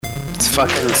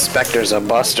fucking Spectre's a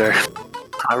buster.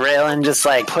 Raylan just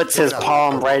like puts his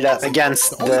palm right up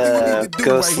against the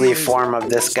ghostly form of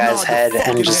this guy's head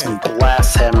and just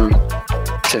blasts him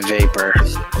to vapor,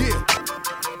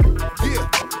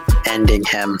 ending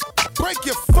him. Break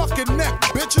your fucking neck,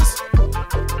 bitches.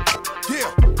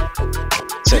 Yeah.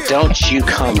 So don't you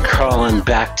come crawling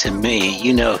back to me.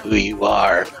 You know who you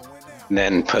are. And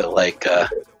then put like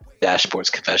Dashboard's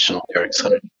confessional lyrics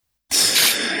on it.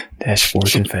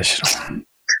 Dashboard confessional.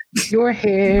 Your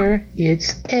hair,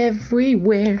 it's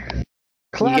everywhere.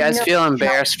 You guys feel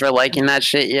embarrassed for liking that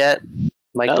shit yet?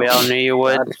 Like we all knew you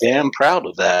would? I'm damn proud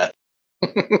of that.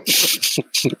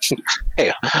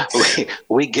 Hey,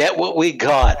 we get what we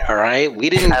got, all right? We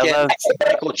didn't get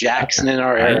Michael Jackson in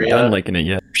our area. I ain't done liking it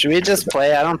yet. Should we just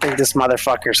play? I don't think this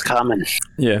motherfucker's coming.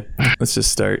 Yeah, let's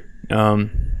just start.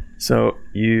 So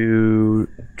you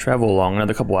travel along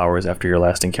another couple hours after your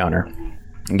last encounter,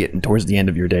 getting towards the end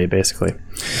of your day, basically.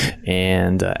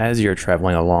 And as you're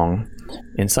traveling along,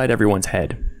 inside everyone's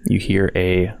head, you hear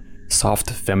a soft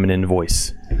feminine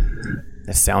voice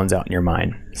that sounds out in your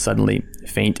mind, suddenly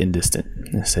faint and distant.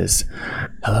 It says,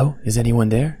 "Hello, is anyone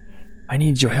there? I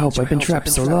need your help. I've been trapped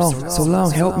so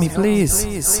long. Help me, please."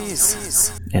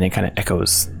 And it kind of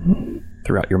echoes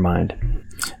throughout your mind.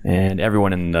 And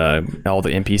everyone in all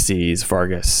the NPCs,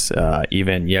 Fargus,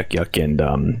 even Yuck and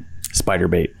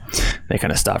Spiderbait, they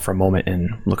kind of stop for a moment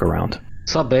and look around.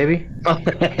 What's up, baby?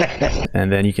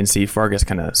 And then you can see Fargus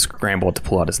kind of scramble to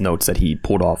pull out his notes that he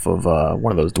pulled off of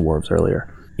one of those dwarves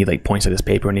earlier. He like points at his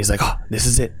paper and he's like, "Oh, this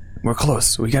is it. We're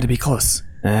close. We got to be close."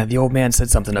 The old man said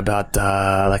something about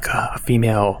like a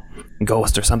female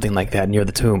ghost or something like that near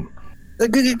the tomb.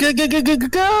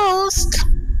 Ghost.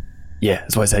 Yeah,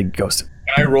 that's why I said ghost.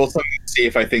 Can I roll something to see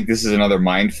if I think this is another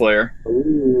mind flare?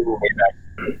 Ooh.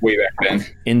 Way back then.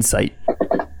 Insight.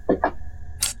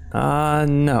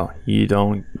 No, you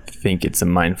don't think it's a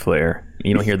mind flare.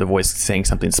 You don't hear the voice saying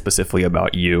something specifically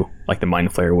about you, like the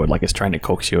mind flare would, like it's trying to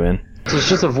coax you in. So it's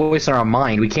just a voice in our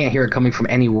mind. We can't hear it coming from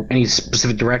any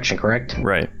specific direction, correct?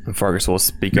 Right. And Fargus will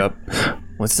speak up.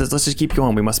 Let's just keep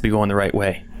going. We must be going the right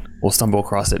way. We'll stumble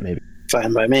across it, maybe.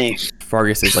 Fine by me.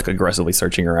 Fargus is like aggressively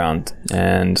searching around,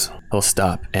 and he'll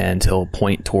stop and he'll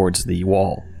point towards the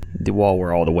wall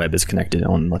where all the web is connected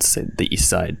on, let's say, the east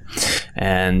side.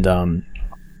 And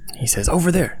he says,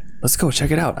 "Over there. Let's go check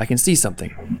it out. I can see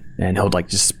something." And he'll like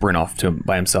just sprint off to him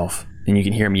by himself. And you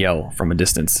can hear him yell from a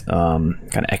distance,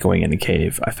 kind of echoing in the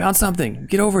cave, "I found something.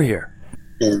 Get over here."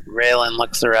 And Raylan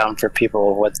looks around for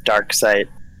people with dark sight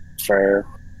for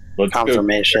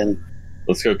confirmation.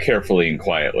 Let's go carefully and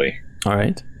quietly. All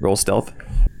right. Roll stealth.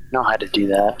 Know how to do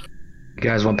that. You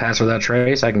guys want to pass without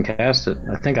trace? I can cast it.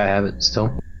 I think I have it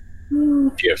still.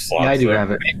 Do you have slots? Yeah, I do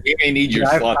have it. We may need your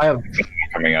slots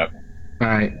coming up. All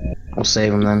right. We'll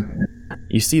save them then.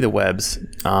 You see the webs,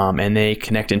 and they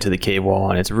connect into the cave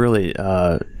wall, and it's really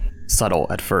subtle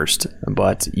at first,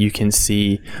 but you can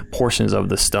see portions of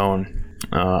the stone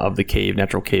of the cave,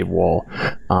 natural cave wall.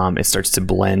 It starts to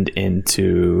blend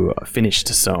into finished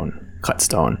stone, cut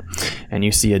stone, and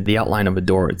you see the outline of a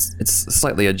door. It's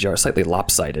slightly ajar, slightly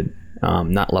lopsided,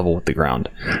 not level with the ground,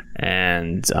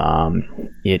 and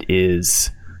it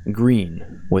is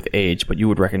green with age, but you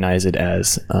would recognize it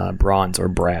as bronze or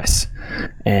brass,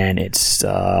 and it's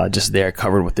just there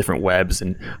covered with different webs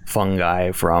and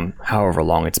fungi from however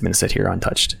long it's been set here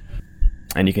untouched.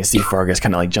 And you can see Fargus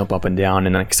kind of like jump up and down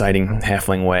in an exciting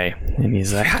halfling way, and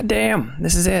he's like, "Hot damn,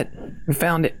 this is it. We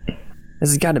found it.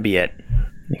 This has got to be it."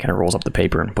 He kind of rolls up the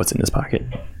paper and puts it in his pocket.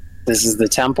 This is the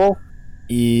temple?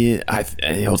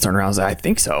 He'll turn around and say, "I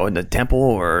think so. The temple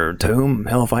or tomb,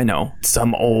 hell if I know.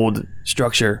 Some old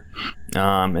structure.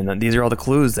 And these are all the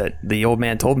clues that the old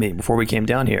man told me before we came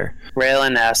down here."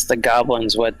 Raylan asked the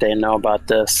goblins what they know about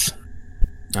this.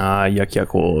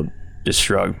 Yuck will just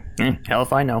shrug. Hell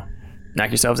if I know. Knock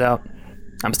yourselves out.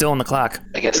 I'm still on the clock.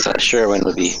 I guess Sherwin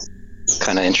would be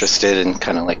kind of interested in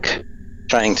kind of like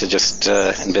trying to just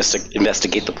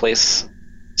investigate the place.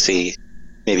 See,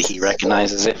 maybe he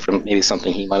recognizes it from maybe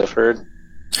something he might have heard.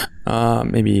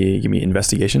 Maybe give me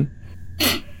investigation.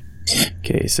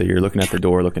 Okay, so you're looking at the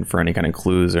door, looking for any kind of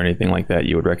clues or anything like that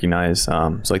you would recognize.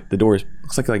 So like the door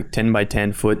looks like 10 by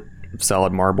 10 foot of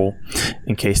solid marble,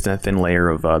 encased in a thin layer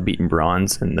of beaten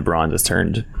bronze, and the bronze has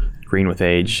turned green with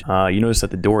age. You notice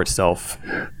that the door itself,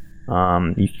 you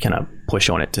kind of push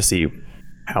on it to see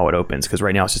how it opens, because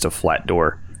right now it's just a flat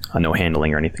door, no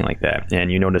handling or anything like that.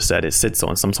 And you notice that it sits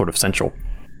on some sort of central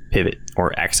pivot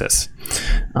or axis,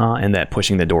 and that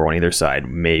pushing the door on either side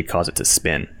may cause it to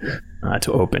spin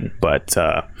to open. But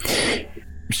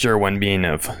Sherwin, being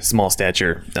of small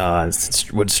stature,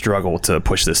 would struggle to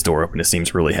push this door open. It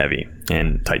seems really heavy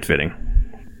and tight-fitting.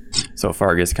 So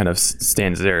Fargus kind of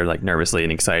stands there like nervously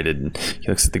and excited, and he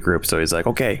looks at the group. So he's like,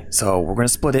 okay, so we're going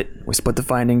to split it. We split the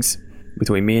findings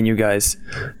between me and you guys.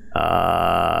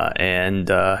 Yeah,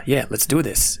 let's do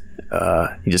this.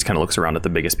 He just kind of looks around at the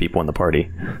biggest people in the party.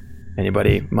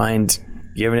 Anybody mind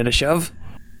giving it a shove?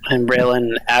 And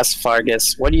Braylon asks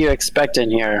Fargus, what do you expect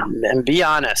in here? And be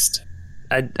honest.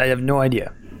 I have no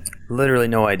idea. Literally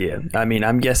no idea. I mean,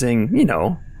 I'm guessing,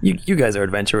 you guys are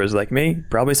adventurers like me.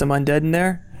 Probably some undead in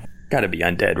there. Gotta be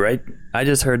undead, right? I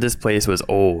just heard this place was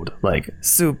old, like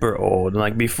super old,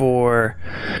 like before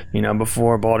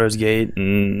Baldur's Gate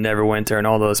and Neverwinter and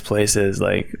all those places,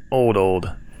 like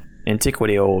old,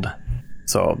 antiquity old.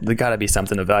 So there gotta be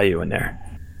something of value in there.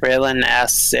 Braylon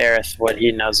asks Aerith what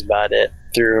he knows about it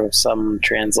through some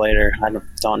translator. I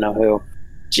don't know who.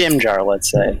 Jim Jar, let's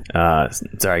say.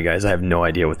 Sorry guys, I have no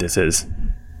idea what this is.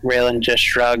 Braylon just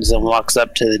shrugs and walks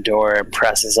up to the door and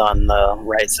presses on the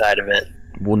right side of it.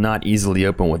 Will not easily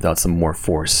open without some more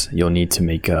force. You'll need to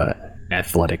make a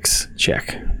athletics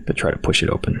check to try to push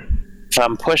it open. If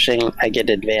I'm pushing, I get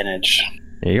advantage.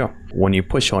 There you go. When you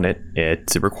push on it,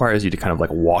 it requires you to kind of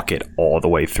like walk it all the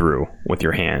way through with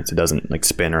your hands. It doesn't like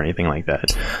spin or anything like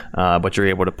that. But you're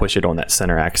able to push it on that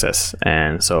center axis.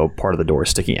 And so part of the door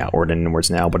is sticking outward and inwards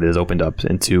now, but it is opened up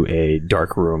into a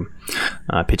dark room,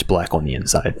 pitch black on the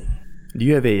inside. Do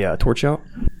you have a torch out?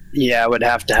 Yeah, I would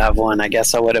have to have one. I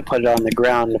guess I would have put it on the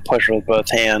ground to push with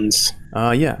both hands.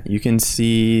 Yeah, you can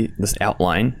see this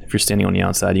outline. If you're standing on the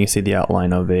outside, you can see the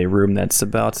outline of a room that's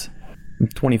about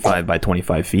 25 by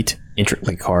 25 feet,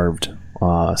 intricately carved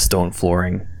stone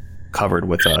flooring, covered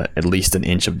with at least an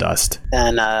inch of dust.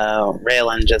 And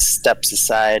Raylan just steps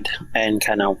aside and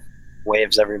kind of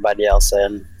waves everybody else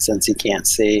in, since he can't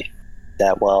see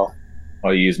that well.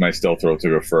 I'll use my stealth roll to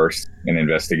go first and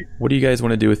investigate. What do you guys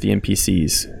want to do with the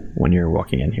NPCs when you're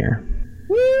walking in here?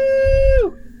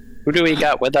 Woo! Who do we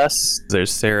got with us?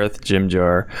 There's Sareth,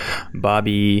 Jimjar,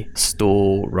 Bobby,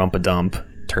 Stool, Rumpadump,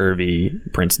 Turvy,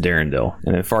 Prince Darendil,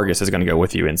 and then Fargus is going to go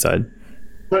with you inside.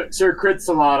 Put Sir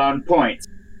Critsalot on point.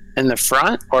 In the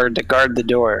front or to guard the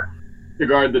door? To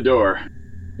guard the door.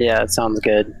 Yeah, it sounds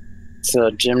good.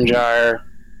 So Jimjar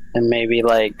and maybe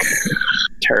like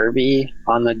Turvy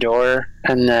on the door,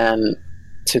 and then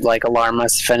to like alarm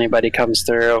us if anybody comes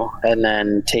through, and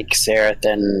then take Sareth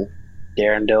and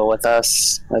Darendil with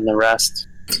us and the rest.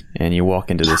 And you walk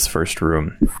into this first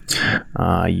room.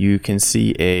 You can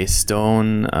see a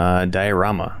stone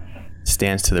diorama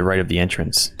stands to the right of the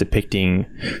entrance, depicting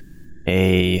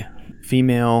a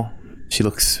female. She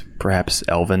looks perhaps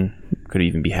elven, could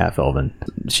even be half elven.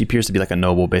 She appears to be like a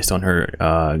noble based on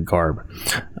her garb,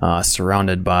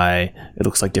 surrounded by, it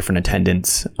looks like different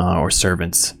attendants or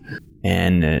servants,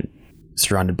 and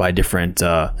surrounded by different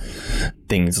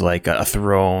things like a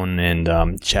throne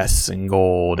and chests and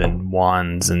gold and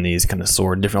wands and these kind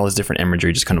of all this different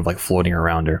imagery just kind of like floating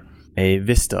around her. A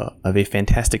vista of a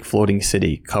fantastic floating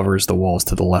city covers the walls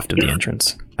to the left of the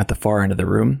entrance. At the far end of the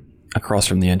room, across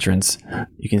from the entrance,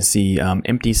 you can see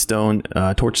empty stone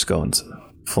torch scones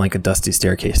flank a dusty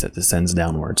staircase that descends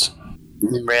downwards.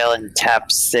 Raylan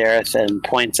taps Sareth and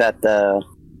points at the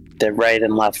right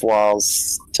and left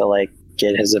walls to like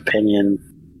get his opinion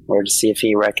or to see if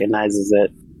he recognizes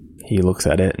it. He looks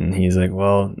at it and he's like,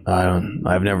 well,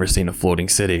 I've never seen a floating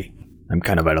city. I'm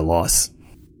kind of at a loss.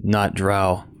 Not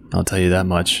Drow, I'll tell you that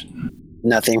much.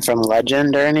 Nothing from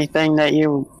legend or anything that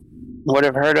you would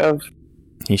have heard of?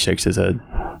 He shakes his head.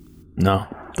 No,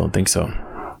 don't think so.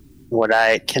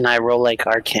 Can I roll like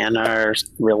Arcana or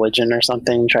religion or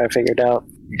something, try to figure it out?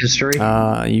 History?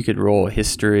 You could roll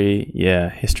history. Yeah,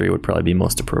 history would probably be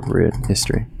most appropriate.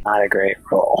 History. Not a great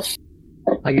roll.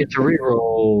 I get to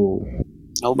reroll.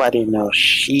 Nobody knows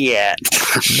shit.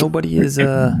 Nobody is,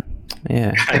 yeah.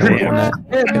 Gotta work on that.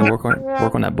 Gotta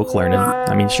work on that book learning.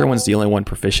 I mean, Sherwin's the only one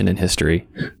proficient in history.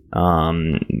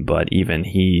 But even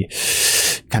he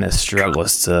kind of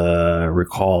struggles to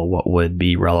recall what would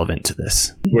be relevant to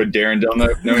this. Would Darendil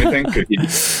know anything? Could he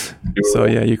So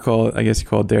yeah, you call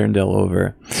Darendil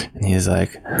over, and he's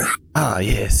like,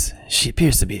 yes, she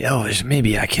appears to be elvish.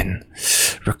 Maybe I can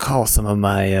recall some of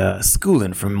my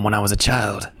schooling from when I was a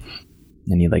child.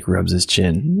 And he like rubs his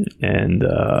chin, and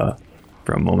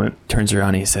for a moment turns around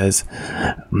and he says,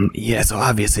 yeah, so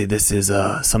obviously this is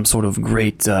some sort of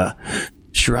great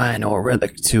shrine or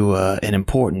relic to an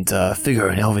important figure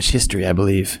in elvish history, I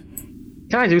believe.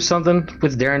 Can I do something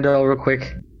with Darendil real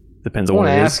quick? Depends on what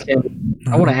it is.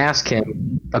 I want to ask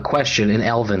him a question in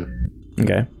Elven.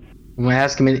 Okay. I'm going to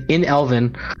ask him in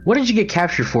Elven, what did you get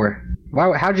captured for?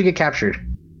 How did you get captured?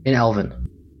 In Elven.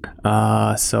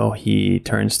 So he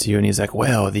turns to you and he's like,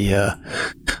 well,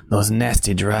 those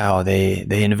nasty drow, they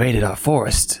invaded our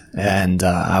forest, and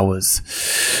I was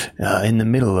in the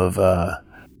middle of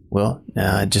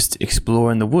just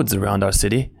exploring the woods around our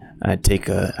city. I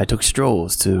took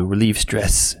strolls to relieve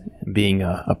stress. Being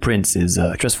a prince is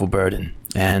a stressful burden,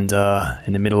 and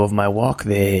in the middle of my walk,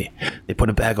 they put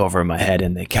a bag over my head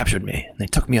and they captured me. And they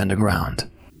took me underground.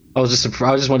 I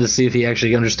just wanted to see if he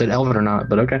actually understood Elven or not,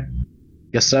 but okay.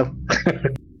 Guess so.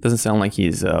 Doesn't sound like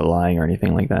he's lying or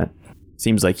anything like that.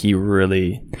 Seems like he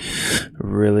really,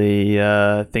 really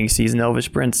thinks he's an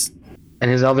Elvish prince. And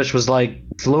his Elvish was like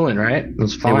fluent, right? It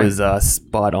was fine. It was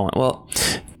spot on. Well,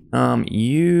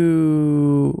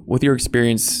 you, with your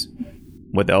experience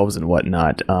with elves and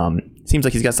whatnot, seems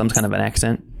like he's got some kind of an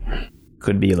accent.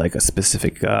 Could be like a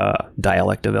specific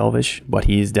dialect of Elvish, but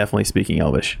he's definitely speaking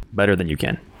Elvish better than you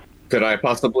can. Could I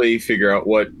possibly figure out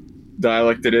what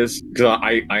dialect it is? Because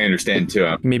I understand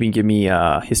too. Maybe give me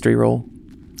a history roll.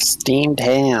 Steamed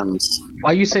hams.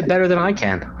 Why you say better than I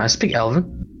can? I speak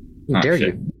Elven. How dare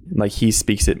shit. you? Like he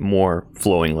speaks it more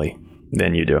flowingly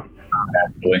than you do.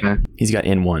 Actually. He's got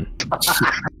N1.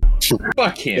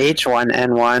 Fuck him.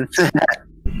 H1N1.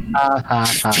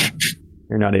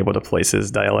 You're not able to place his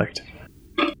dialect.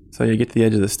 So you get to the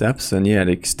edge of the steps, and yeah, it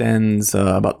extends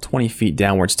about 20 feet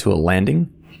downwards to a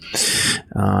landing.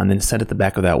 And then set at the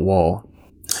back of that wall,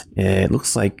 it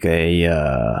looks like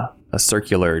a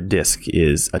circular disc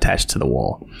is attached to the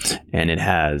wall, and it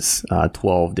has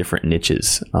 12 different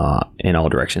niches in all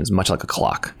directions, much like a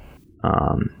clock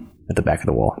at the back of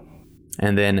the wall.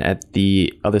 And then at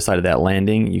the other side of that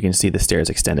landing, you can see the stairs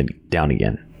extended down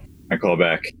again. I call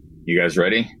back. You guys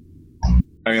ready?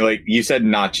 I mean, like you said,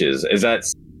 notches. Is that?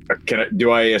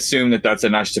 Do I assume that that's a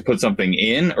notch to put something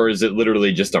in, or is it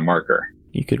literally just a marker?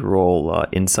 You could roll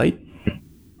insight.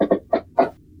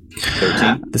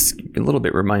 13. This a little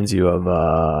bit reminds you of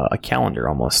a calendar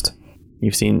almost.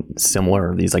 You've seen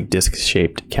similar, these like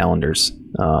disc-shaped calendars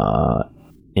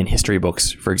in history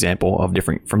books, for example,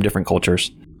 from different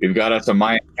cultures. We've got us a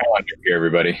Mayan calendar here,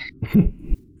 everybody.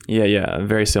 Yeah,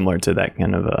 very similar to that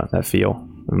kind of that feel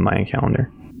of a Mayan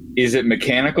calendar. Is it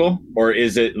mechanical, or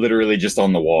is it literally just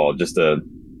on the wall, just a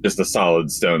solid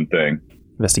stone thing?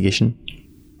 Investigation.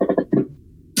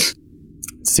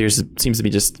 Seems to be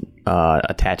just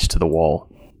attached to the wall.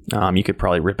 You could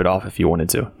probably rip it off if you wanted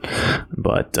to,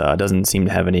 but doesn't seem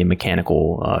to have any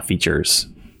mechanical features.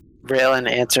 Raylan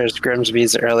answers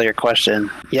Grimsby's earlier question.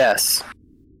 Yes.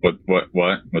 What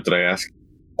did I ask?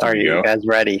 Are you guys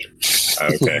ready?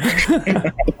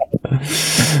 Okay.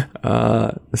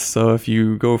 So if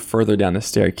you go further down the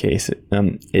staircase,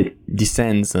 it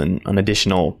descends an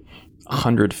additional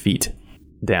 100 feet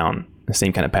down, the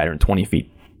same kind of pattern, 20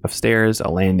 feet of stairs, a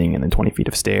landing, and then 20 feet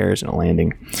of stairs and a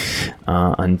landing,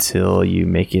 until you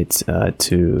make it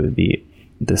to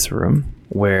this room,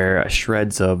 where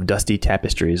shreds of dusty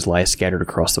tapestries lie scattered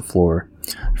across the floor.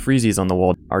 Friezes on the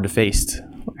wall are defaced,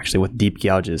 actually with deep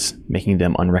gouges, making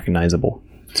them unrecognizable.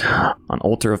 An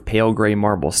altar of pale gray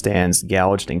marble stands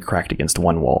gouged and cracked against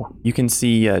one wall. You can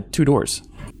see two doors,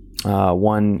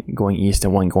 one going east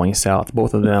and one going south.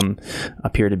 Both of them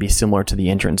appear to be similar to the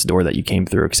entrance door that you came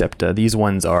through, except these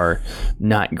ones are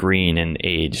not green and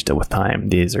aged with time.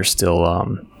 These are still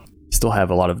have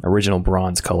a lot of original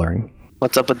bronze coloring.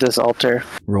 What's up with this altar?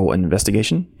 Roll an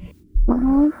investigation.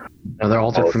 Another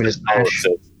altar for me to smash.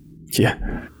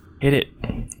 Yeah. Hit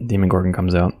it. Demon Gorgon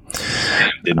comes out.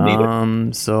 Didn't need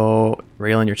it. So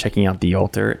Raylan, you're checking out the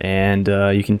altar, and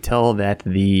you can tell that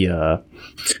the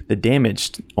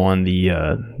damage on the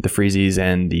friezes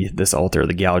and this altar,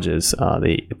 the gouges,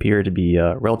 they appear to be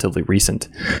relatively recent,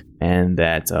 and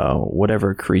that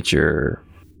whatever creature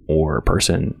or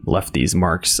person left these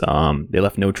marks, they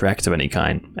left no tracks of any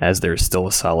kind, as there's still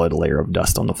a solid layer of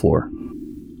dust on the floor.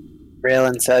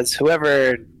 Raylan says,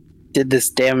 whoever did this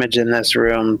damage in this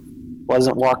room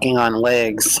wasn't walking on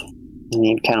legs. And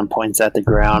he kind of points at the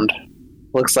ground.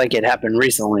 Looks like it happened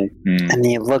recently. And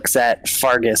he looks at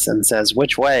Fargus and says,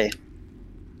 which way?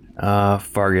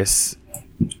 Fargus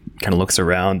kind of looks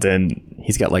around, and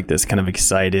he's got like this kind of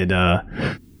excited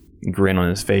grin on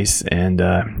his face, and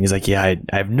he's like, yeah,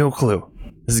 I have no clue.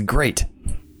 This is great.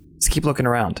 Let's keep looking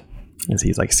around. As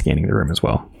he's like scanning the room as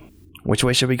well. Which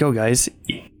way should we go, guys?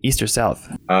 East or south?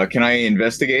 Can I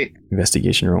investigate?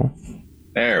 Investigation roll.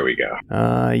 There we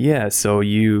go. Yeah, so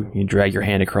you drag your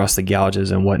hand across the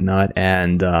gouges and whatnot,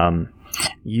 and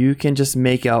you can just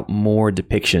make out more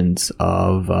depictions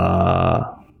of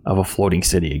a floating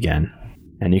city again.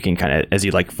 And you can kind of, as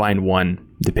you like find one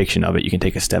depiction of it, you can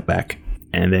take a step back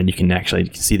and then you can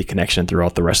actually see the connection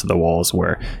throughout the rest of the walls,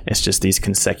 where it's just these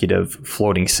consecutive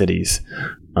floating cities,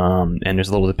 and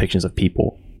there's little depictions of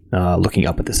people looking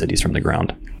up at the cities from the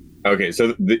ground. Okay,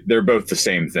 so they're both the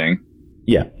same thing.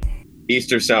 Yeah.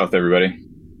 East or south, everybody?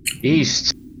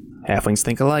 East. Halflings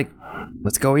think alike.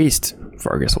 Let's go east,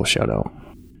 Fargus will shout out.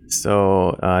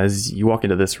 So as you walk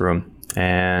into this room,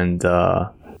 and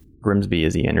Grimsby,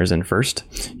 as he enters in first,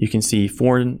 you can see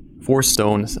four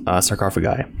stone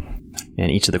sarcophagi in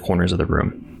each of the corners of the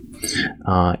room.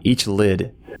 Each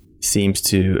lid seems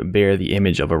to bear the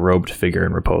image of a robed figure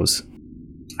in repose.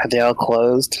 Are they all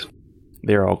closed?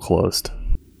 They're all closed.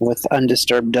 With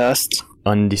undisturbed dust?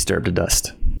 Undisturbed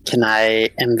dust. Can I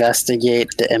investigate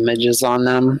the images on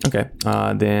them? Okay,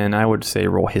 then I would say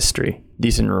roll history.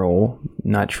 Decent roll,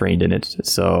 not trained in it.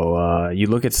 So you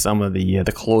look at some of the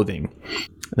clothing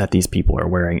that these people are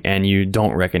wearing, and you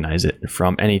don't recognize it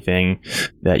from anything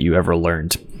that you ever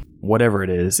learned. Whatever it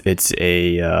is, it's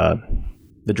the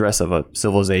dress of a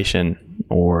civilization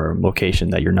or location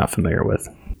that you're not familiar with.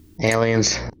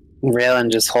 Aliens.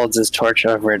 Raylan just holds his torch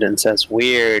over it and says,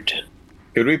 weird.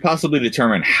 Could we possibly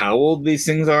determine how old these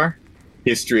things are?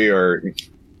 History or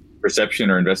perception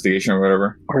or investigation or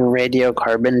whatever? Or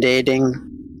radiocarbon dating?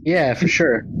 Yeah, for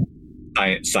sure.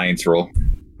 Science roll.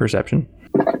 Perception.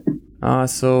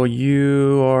 So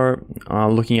you are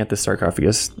looking at the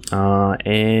sarcophagus,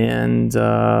 and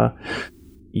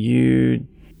you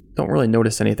don't really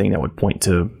notice anything that would point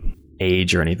to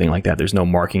age or anything like that. There's no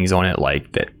markings on it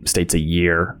like that states a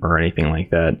year or anything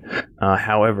like that.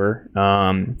 However,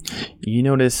 you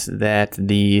notice that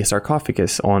the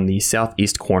sarcophagus on the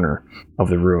southeast corner of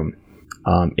the room,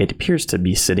 it appears to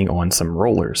be sitting on some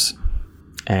rollers,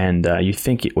 and you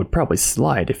think it would probably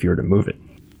slide if you were to move it.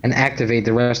 And activate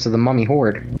the rest of the mummy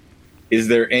horde. Is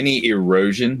there any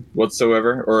erosion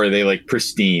whatsoever, or are they like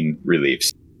pristine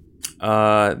reliefs?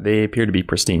 They appear to be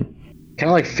pristine. Can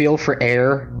I feel for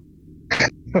air?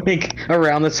 Like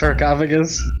around the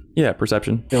sarcophagus? Yeah,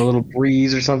 perception. Feel a little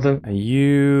breeze or something?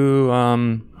 You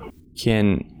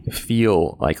can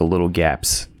feel like a little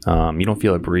gaps. You don't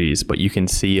feel a breeze, but you can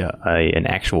see an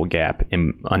actual gap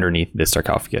underneath the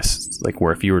sarcophagus. Like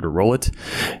where if you were to roll it,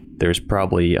 there's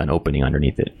probably an opening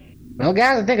underneath it. Well,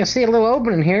 guys, I think I see a little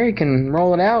opening here. You can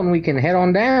roll it out and we can head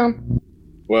on down.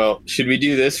 Well, should we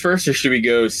do this first, or should we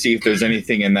go see if there's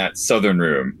anything in that southern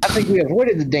room? I think we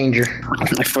avoided the danger.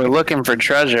 If we're looking for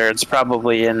treasure, it's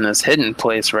probably in this hidden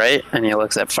place, right? And he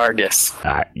looks at Fargus.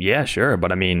 Yeah, sure,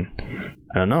 but I mean,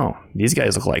 I don't know. These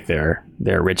guys look like they're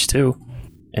rich too,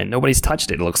 and nobody's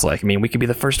touched it. It looks like. I mean, we could be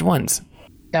the first ones.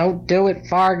 Don't do it,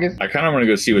 Fargus. I kind of want to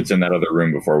go see what's in that other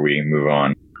room before we move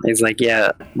on. He's like,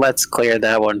 yeah, let's clear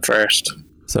that one first.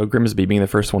 So Grimsby being the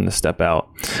first one to step out,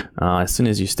 as soon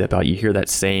as you step out, you hear that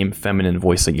same feminine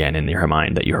voice again in your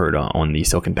mind that you heard on the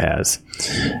Silken Paths.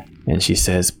 And she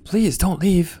says, "Please don't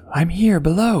leave. I'm here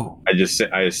below." I just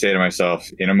say to myself,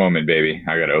 in a moment, baby,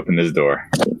 I got to open this door.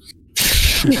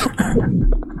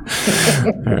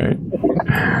 All right.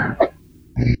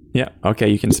 Yeah, okay,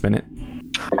 you can spin it.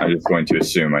 I'm just going to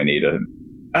assume I need a...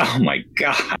 Oh my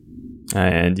god.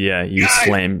 And yeah, you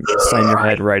slam your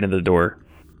head right into the door.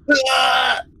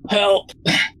 Help.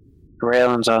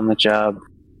 Raylan's on the job.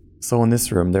 So in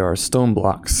this room, there are stone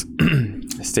blocks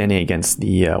standing against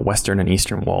the western and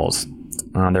eastern walls.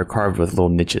 They're carved with little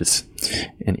niches.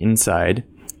 And inside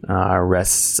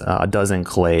rests a dozen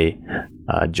clay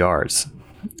jars.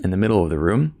 In the middle of the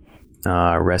room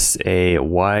rests a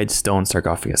wide stone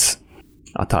sarcophagus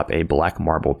atop a black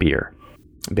marble bear.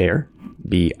 Bear?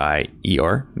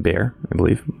 B-I-E-R. Bear, I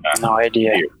believe. No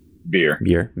idea. Beer.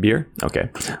 Okay.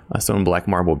 A stone black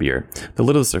marble beer. The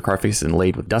lid of the sarcophagus is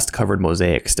inlaid with dust-covered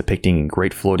mosaics depicting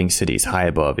great floating cities high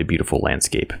above a beautiful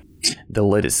landscape. The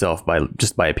lid itself,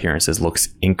 by appearances,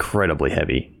 looks incredibly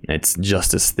heavy. It's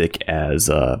just as thick as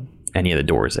any of the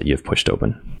doors that you've pushed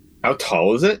open. How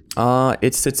tall is it?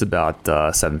 It sits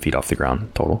about 7 feet off the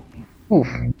ground total. Oof.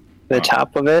 The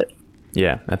top of it?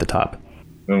 Yeah, at the top.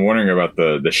 I'm wondering about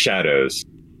the shadows.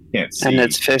 Can't see. And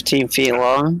it's 15 feet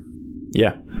long?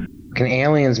 Yeah. Fucking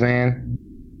aliens, man.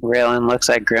 Raylan looks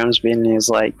at Grimsby and he's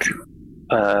like,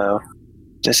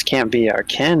 this can't be our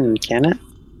kin, can it?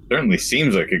 Certainly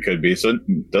seems like it could be, so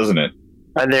doesn't it?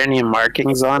 Are there any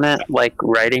markings on it, like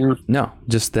writing? No,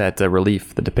 just that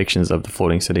relief, the depictions of the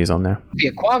floating cities on there. Be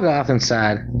a Quaggoth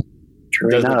inside. True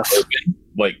Doesn't enough. open.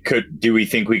 Like, do we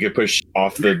think we could push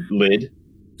off the lid?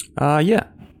 Yeah.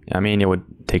 I mean, it would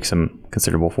take some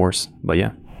considerable force, but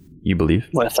yeah, you believe.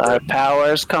 With our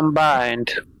powers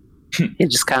combined. He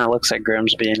just kind of looks at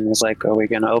Grimsby and he's like, are we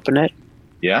going to open it?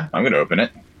 Yeah, I'm going to open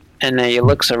it. And then he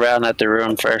looks around at the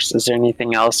room first. Is there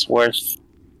anything else worth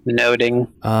noting.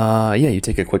 Yeah, you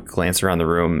take a quick glance around the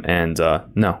room, and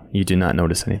no, you do not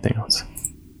notice anything else.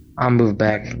 I'll move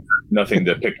back. Nothing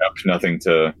to pick up, nothing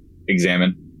to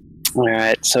examine. All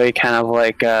right, so he kind of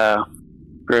like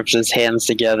groups his hands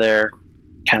together,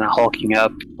 kind of hulking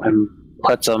up, and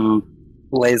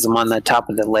lays them on the top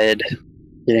of the lid,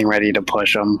 getting ready to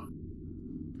push them.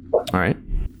 All right.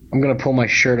 I'm gonna pull my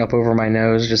shirt up over my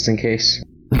nose just in case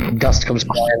dust comes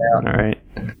flying out. All right.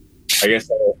 I guess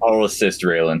I'll assist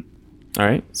Raylan. All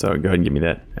right. So go ahead and give me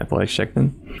that athletics check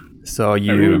then. So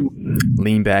you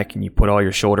lean back and you put all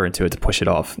your shoulder into it to push it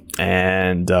off,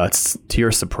 and it's, to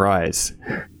your surprise,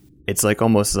 it's like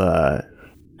almost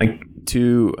like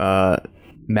two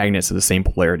magnets of the same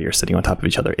polarity are sitting on top of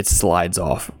each other. It slides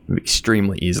off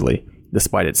extremely easily,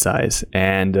 despite its size,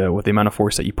 and with the amount of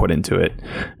force that you put into it,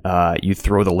 you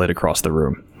throw the lid across the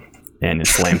room, and it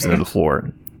slams into the floor,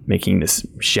 making this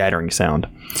shattering sound.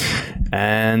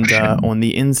 And on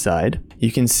the inside,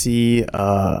 you can see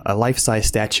a life-size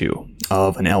statue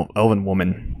of an elven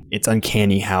woman. It's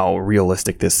uncanny how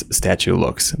realistic this statue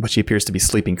looks, but she appears to be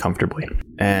sleeping comfortably.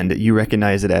 And you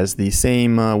recognize it as the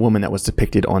same woman that was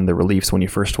depicted on the reliefs when you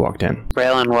first walked in.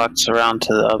 Raylan walks around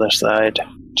to the other side,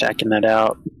 checking it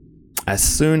out. As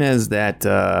soon as that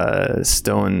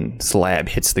stone slab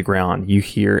hits the ground, you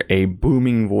hear a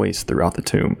booming voice throughout the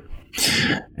tomb.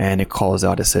 And it calls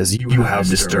out, it says, "You have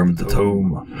disturbed the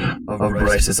tomb of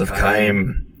Bryces of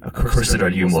Caim. Accursed are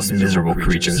you, most miserable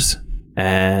creatures."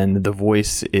 And the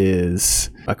voice is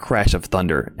a crash of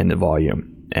thunder in the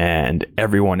volume. And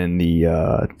everyone in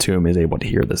the tomb is able to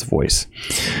hear this voice.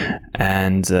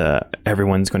 And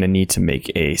everyone's going to need to make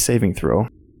a saving throw.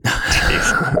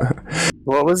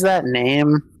 What was that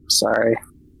name? Sorry.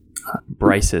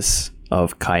 Bryces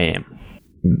of Caim.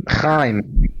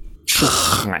 Chaim.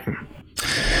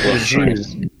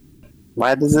 Jeez.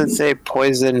 Why does it say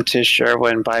poison to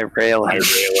Sherwin by Raylan?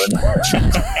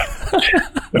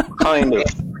 Kind of.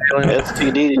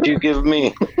 STD did you give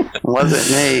me?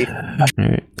 Wasn't me. All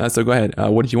right. So go ahead.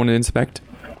 What did you want to inspect?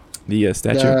 The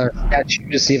statue? The statue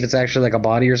to see if it's actually like a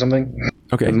body or something.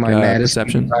 Okay. With my medicine.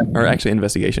 Perception. Or actually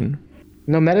investigation.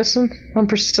 No medicine?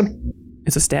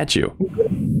 It's a statue.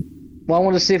 Well, I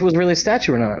wanted to see if it was really a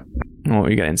statue or not. Oh,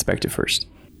 you gotta inspect it first.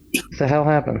 What the hell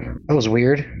happened? That was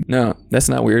weird. No, that's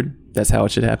not weird. That's how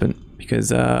it should happen. Because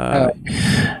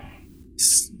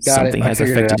something has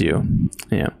affected you.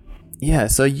 Yeah. Yeah,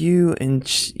 so you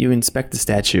inspect the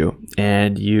statue,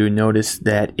 and you notice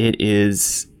that it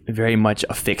is very much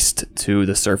affixed to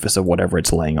the surface of whatever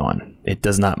it's laying on. It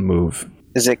does not move.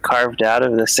 Is it carved out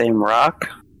of the same rock?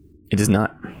 It is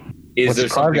not. Is there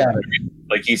something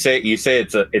like you say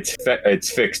it's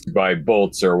fixed by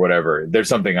bolts or whatever? There's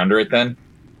something under it then?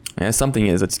 Yeah, something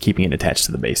is that's keeping it attached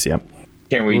to the base. Yep.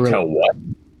 Can we tell what?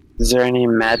 Is there any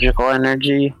magical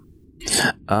energy?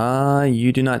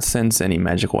 You do not sense any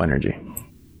magical energy.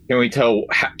 Can we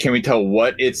tell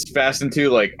what it's fastened to?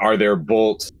 Like, are there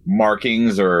bolt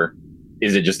markings, or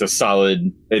is it just a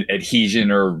solid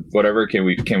adhesion or whatever? Can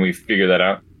we figure that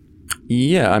out?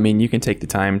 Yeah, I mean, you can take the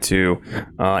time to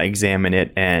examine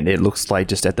it, and it looks like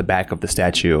just at the back of the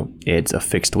statue, it's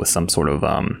affixed with some sort of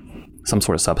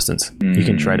substance. You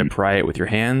can try to pry it with your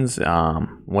hands.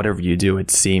 Whatever you do,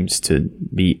 it seems to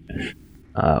be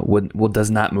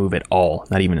does not move at all,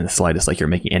 not even in the slightest, like you're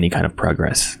making any kind of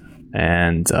progress.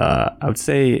 And I would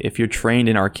say if you're trained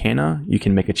in Arcana, you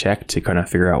can make a check to kind of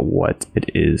figure out what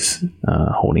it is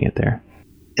holding it there.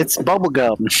 It's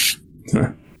bubblegum.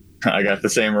 I got the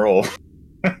same roll.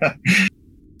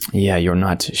 Yeah, you're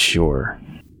not sure.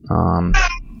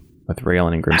 With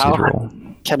Raylan and Grimsey's roll.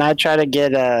 Can I try to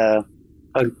get a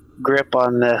grip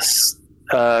on this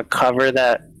cover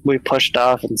that we pushed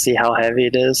off and see how heavy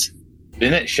it is?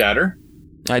 Didn't it shatter?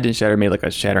 I didn't shatter. It made like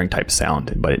a shattering type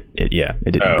sound, but it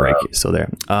didn't break. It's still there.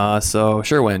 So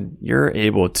Sherwin, you're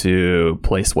able to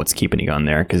place what's keeping it on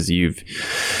there because you've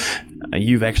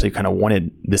actually kind of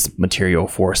wanted this material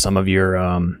for some of your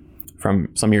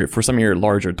some of your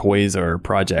larger toys or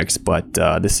projects, but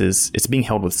it's being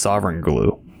held with Sovereign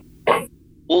Glue.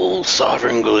 Ooh,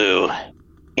 Sovereign Glue,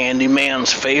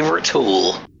 Handyman's favorite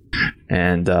tool.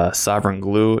 And Sovereign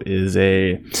Glue is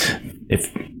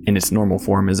if in its normal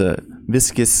form, is a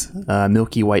viscous,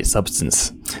 milky white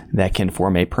substance that can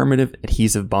form a permanent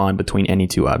adhesive bond between any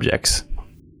two objects.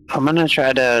 I'm gonna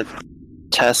try to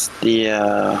test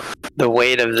the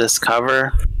weight of this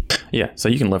cover. Yeah, so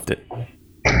you can lift it.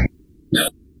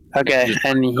 Okay,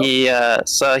 and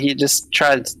he just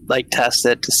tried to like test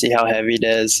it to see how heavy it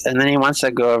is, and then he wants to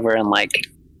go over and like,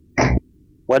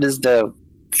 what does the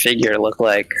figure look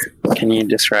like? Can you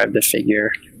describe the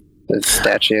figure, the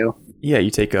statue? Yeah,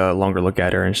 you take a longer look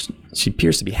at her, and she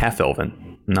appears to be half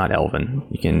elven, not elven.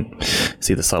 You can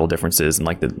see the subtle differences in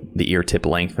like the ear tip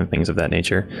length and things of that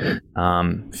nature.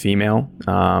 Female,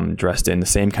 dressed in the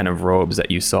same kind of robes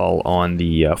that you saw on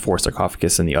the 4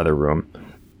 sarcophagus in the other room.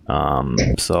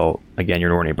 So again, you're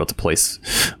not able to place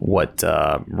what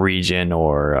region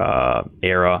or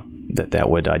era that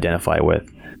would identify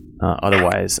with.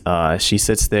 Otherwise, she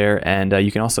sits there, and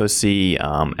you can also see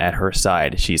at her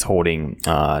side, she's holding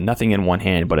nothing in one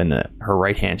hand, but in her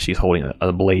right hand, she's holding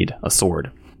a blade, a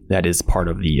sword. That is part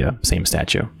of the same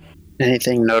statue.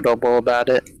 Anything notable about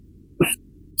it?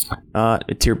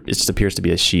 It just appears to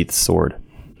be a sheathed sword.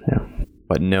 Yeah,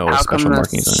 but no How special come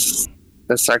markings on it.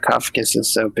 The sarcophagus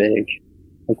is so big.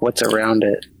 Like, what's around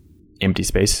it? Empty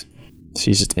space.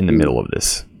 She's just in the middle of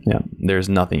this. Yeah, there's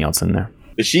nothing else in there.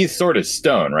 The sheath sword is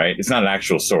stone, right? It's not an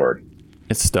actual sword.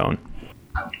 It's stone.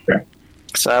 Okay.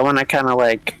 So I want to kind of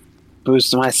like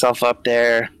boost myself up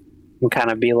there and kind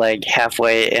of be like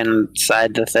halfway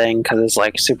inside the thing because it's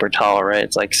like super tall, right?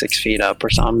 It's like 6 feet up or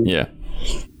something. Yeah.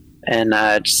 And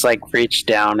just like reach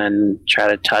down and try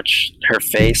to touch her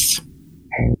face.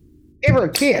 Give her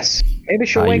a kiss. Maybe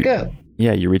she'll wake up.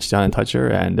 Yeah, you reach down and touch her,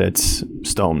 and it's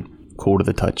stone, cool to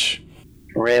the touch.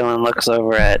 Raylan looks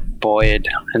over at Boyd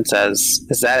and says,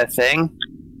 "Is that a thing?"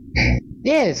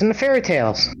 Yeah, it's in the fairy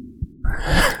tales.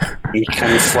 He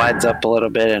kind of slides up a little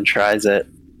bit and tries it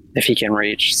if he can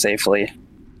reach safely.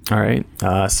 All right.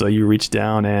 So you reach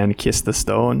down and kiss the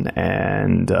stone,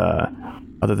 and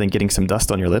other than getting some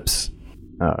dust on your lips,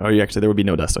 actually there would be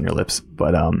no dust on your lips,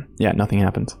 but yeah, nothing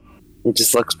happens. He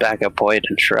just looks back at Boyd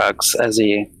and shrugs as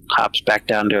he hops back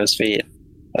down to his feet.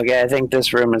 Okay, I think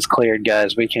this room is cleared,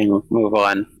 guys. We can move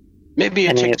on. Maybe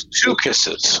it And he- takes 2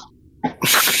 kisses.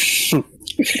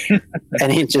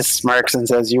 And he just smirks and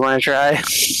says, "You want to try?"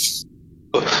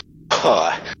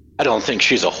 I don't think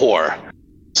she's a whore.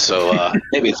 So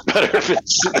maybe it's better if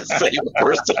it's the same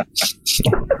person.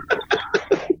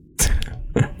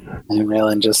 And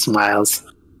Raylan just smiles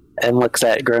and looks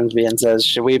at Grimsby and says,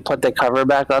 "Should we put the cover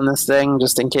back on this thing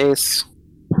just in case?"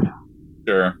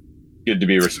 Sure. Good to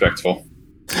be respectful.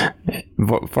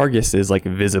 Vargas is like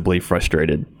visibly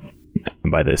frustrated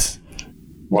by this.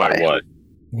 Why? What?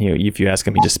 If you ask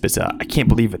him, he just spits out, "I can't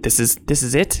believe it. This is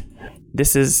it.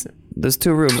 There's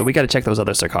 2 rooms, but we got to check those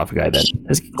other sarcophagi. Then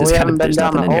We haven't been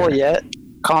down the hole yet.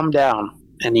 Calm down."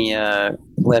 And he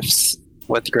lifts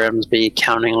with Grimsby,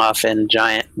 counting off in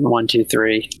giant 1, 2,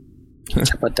 3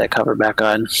 to put that cover back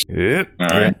on. Yep. All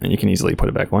right. And you can easily put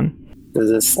it back on. Does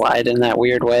it slide in that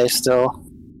weird way still?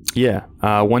 Yeah.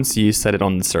 Once you set it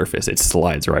on the surface, it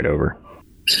slides right over.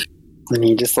 And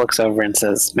he just looks over and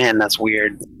says, "Man, that's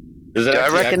weird. Does it Do I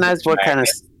actually recognize act as what a kind of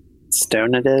magnet?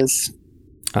 stone it is?"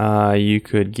 You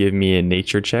could give me a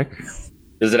nature check.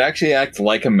 Does it actually act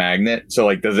like a magnet? So,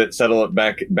 like, does it settle it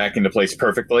back into place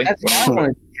perfectly? That's what I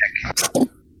wanted.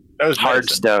 That was Hard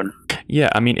medicine. stone. Yeah,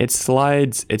 I mean it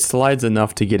slides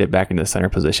enough to get it back into the center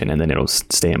position, and then it'll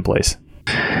stay in place.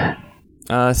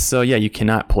 So yeah, you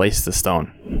cannot place the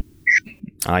stone.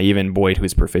 Even Boyd,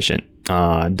 who's proficient,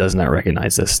 does not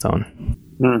recognize this stone.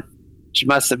 She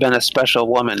must have been a special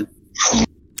woman,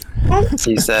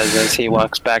 he says as he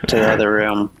walks back to the other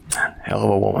room. Hell of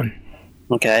a woman.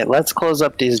 Okay, let's close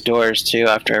up these doors too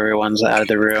after everyone's out of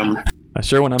the room.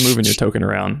 Sure, when I'm moving your token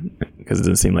around, because it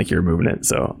doesn't seem like you're moving it,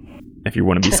 so if you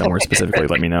want to be somewhere specifically,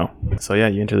 let me know. So yeah,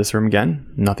 you enter this room again.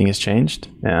 Nothing has changed.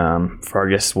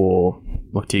 Fargus will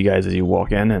look to you guys as you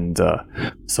walk in, and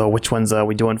so which ones are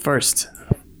we doing first?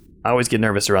 I always get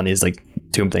nervous around these like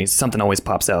tomb things. Something always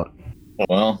pops out.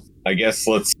 Well, I guess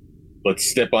let's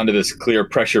step onto this clear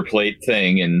pressure plate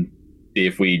thing and see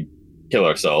if we kill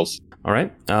ourselves. All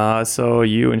right. So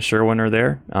you and Sherwin are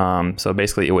there. So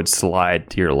basically, it would slide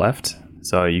to your left,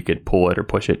 so you could pull it or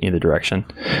push it in either direction.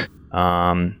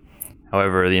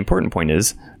 However, the important point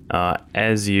is,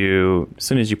 as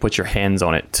soon as you put your hands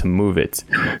on it to move it,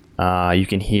 you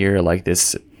can hear like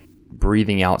this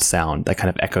breathing out sound that kind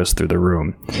of echoes through the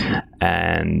room,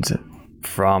 and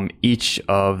from each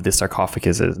of the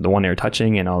sarcophaguses, the one you're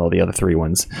touching and all of the other 3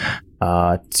 ones,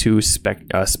 2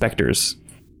 specters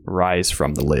rise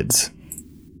from the lids,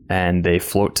 and they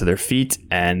float to their feet,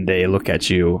 and they look at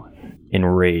you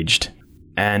enraged,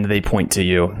 and they point to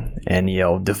you and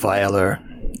yell "Defiler"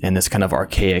 in this kind of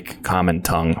archaic common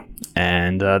tongue,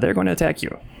 and they're going to attack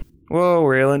you. Whoa,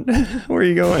 Raylan, where are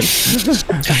you going?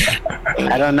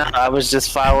 I don't know. I was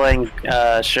just following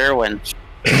Sherwin.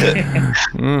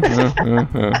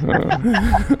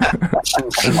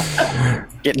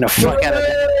 Getting the fuck out of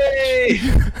there.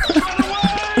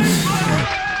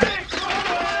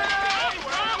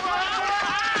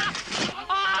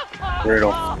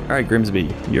 Brutal. All right,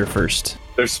 Grimsby, you're first.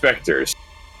 They're specters.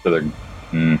 So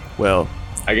they're. Well,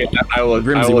 I guess I will.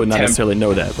 Grimsby I will would not attempt. necessarily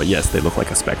know that, but yes, they look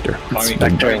like a specter.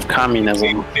 Spectre of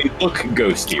communism They look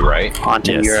ghosty, right?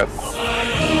 haunting Yes. Europe.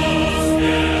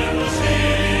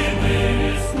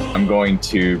 I'm going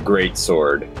to great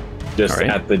sword, just All right.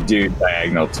 at the dude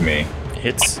diagonal to me,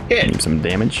 Hits. Hit. Give him some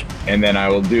damage. and then I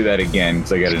will do that again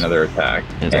because I get another attack.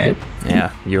 Is that it?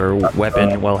 Yeah, your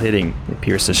weapon, while hitting,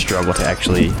 appears to struggle to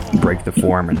actually break the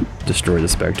form and destroy the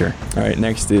specter. All right,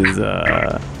 next is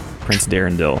Prince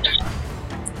Darendil,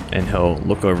 and he'll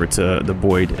look over to the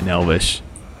Boyd and Elvish,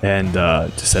 and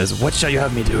just says, "What shall you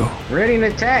have me do?" Ready to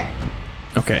attack.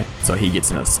 Okay, so he gets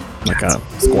in a squatting You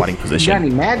got position. any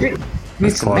magic? Need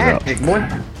Let's some close up. magic, boy.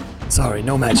 Sorry,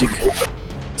 no magic.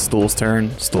 Stool's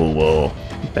turn. Stool will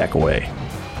back away.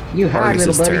 You hide,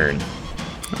 little Fargus's buddy.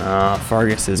 turn.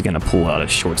 Fargus is gonna pull out a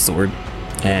short sword,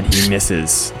 and he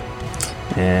misses.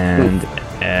 And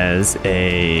as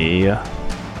a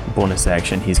bonus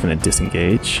action, he's gonna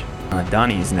disengage.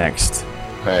 Donnie's next.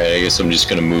 Alright, I guess I'm just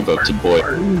gonna move up to Boyd,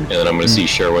 and then I'm gonna see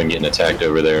Sherwin getting attacked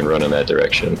over there and run in that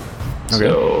direction.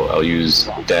 So I'll use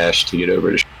dash to get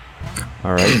over to.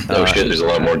 All right. Oh shit, there's a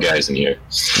lot more guys in here.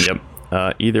 Yep.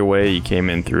 Either way, you came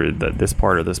in through this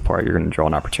part or this part, you're gonna draw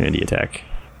an opportunity attack.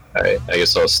 Alright, I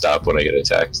guess I'll stop when I get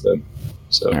attacked then.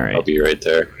 So All right. I'll be right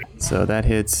there. So that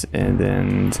hits, and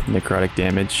then necrotic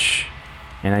damage.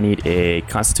 And I need a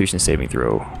Constitution saving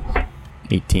throw.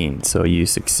 18. So you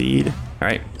succeed. All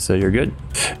right. So you're good.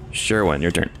 Sherwin,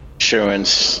 your turn.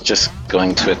 Sherwin's just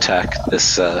going to attack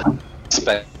this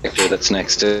specter that's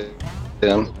next to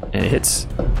him. And it hits.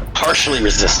 Partially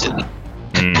resisted.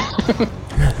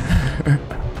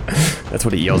 That's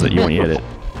what it yells at you when you hit it.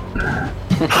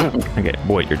 Okay,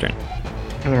 Boyd, your turn.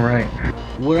 All right.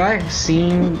 Would I have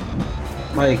seen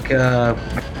like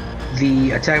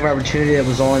the attack of opportunity that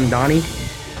was on Donnie?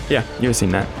 Yeah, you've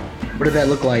seen that. What did that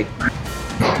look like?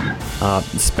 The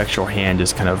spectral hand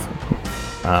just kind of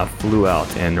flew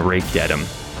out and raked at him,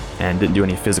 and didn't do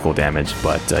any physical damage,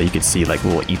 but you could see like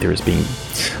little ethers being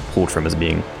pulled from his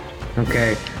being.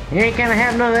 Okay. You ain't gonna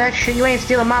have none of that shit. You ain't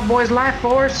stealing my boy's life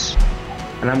force.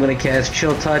 And I'm gonna cast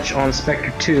Chill Touch on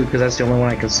Spectre 2 because that's the only one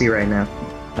I can see right now.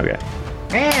 Okay.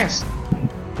 Yes.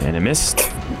 And it missed.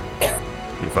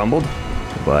 He fumbled,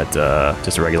 but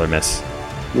just a regular miss.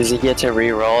 Does he get to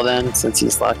re-roll then, since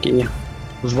he's lucky?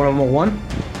 Was one of them a 1?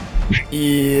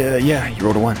 Yeah, you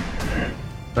rolled a 1.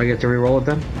 Do I get to re-roll it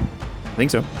then? I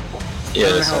think so. Yeah,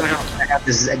 I that's don't know how I have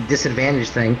this disadvantage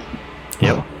thing.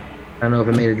 Yep. I don't know if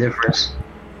it made a difference.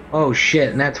 Oh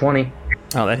shit, nat 20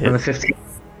 Oh, that on the hit. 15.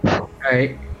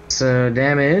 Alright, so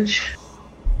damage.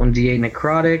 1d8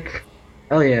 necrotic.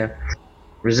 Hell yeah.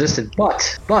 Resisted.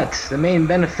 But the main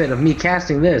benefit of me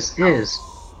casting this is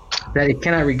that it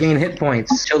cannot regain hit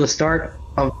points till the start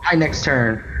of my next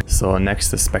turn. So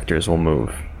next, the specters will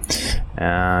move,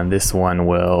 and this one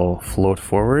will float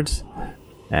forward,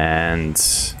 and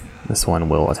this one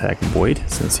will attack Boyd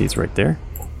since he's right there.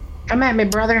 Come at me,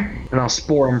 brother. And I'll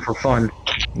spore him for fun.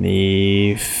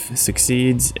 He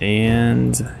succeeds,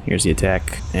 and here's the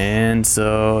attack. And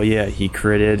so, yeah, he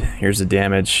critted. Here's the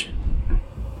damage.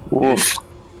 Oof.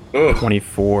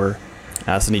 24.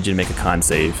 I also need you to make a con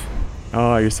save.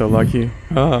 Oh, you're so lucky.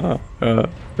 That would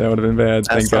have been bad. That's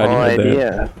Thank the God whole you had that.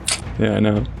 idea. Yeah, I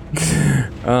know.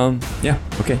 Yeah,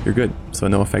 okay, you're good. So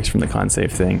no effects from the con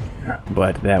save thing.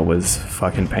 But that was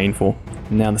fucking painful.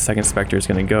 Now the second specter is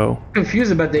gonna go. I'm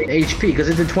confused about the HP because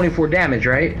it did 24 damage,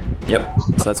 right? Yep.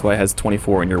 So that's why it has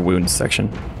 24 in your wounds section.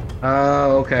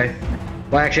 Oh, okay.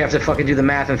 Well, I actually have to fucking do the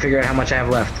math and figure out how much I have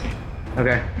left.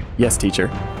 Okay. Yes, teacher.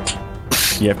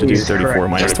 You have to do Jesus 34 Christ.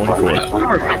 minus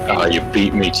 24. Oh, you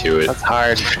beat me to it. That's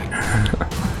hard.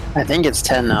 I think it's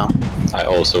 10 now. I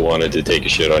also wanted to take a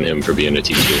shit on him for being a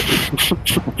teacher.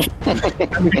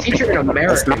 I'm a teacher in It's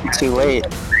America. not too late.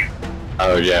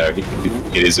 Oh yeah,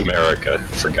 it is America.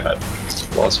 Forgot.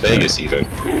 It's Las Vegas even.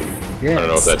 Yeah. I don't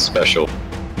know if that's special.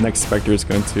 Next specter is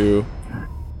going to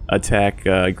attack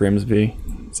Grimsby.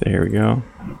 So here we go.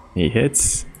 He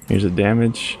hits. Here's the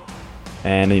damage.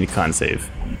 And I need a con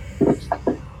save.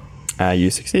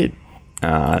 You succeed.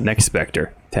 Next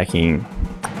specter attacking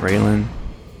Raylan.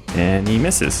 And he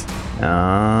misses.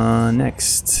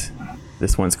 Next.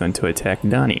 This one's going to attack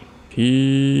Donnie.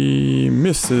 He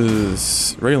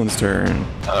misses. Raylan's turn.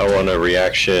 I want a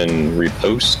reaction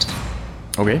repost.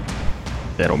 Okay.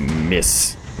 That'll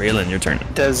miss. Raylan, your turn.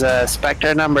 Does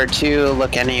Spectre number 2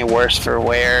 look any worse for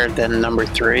wear than number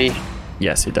 3?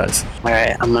 Yes, it does.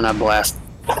 Alright, I'm gonna blast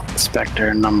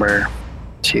Spectre number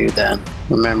 2 then.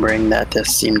 Remembering that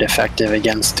this seemed effective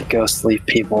against ghostly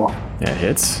people. That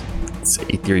hits. its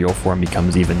ethereal form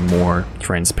becomes even more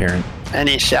transparent. And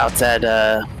he shouts at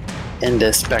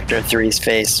into Spectre 3's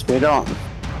face,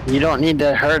 you don't need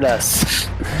to hurt us.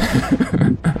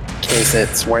 In case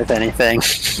it's worth anything.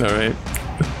 All right.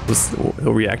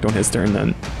 He'll react on his turn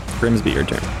then. Grimsby, your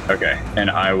turn. Okay, and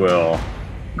I will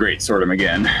great sword him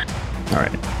again. All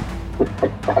right.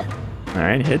 All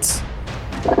right, hits.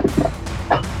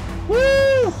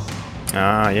 Woo!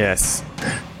 Ah, yes.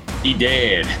 He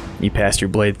dead. You pass your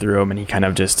blade through him, and he kind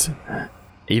of just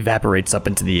evaporates up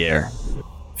into the air,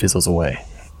 fizzles away.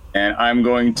 And I'm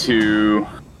going to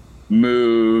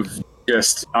move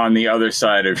just on the other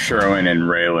side of Sherwin and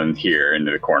Raylan here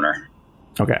into the corner.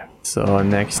 Okay, so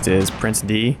next is Prince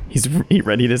D. He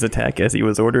readied his attack as he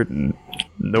was ordered, and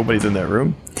nobody's in that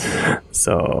room.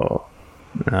 So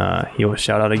he will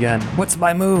shout out again, "What's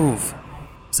my move?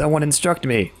 Someone instruct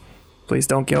me. Please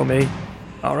don't kill me.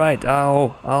 All right,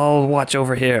 I'll watch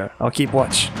over here. I'll keep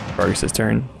watch." Fergus's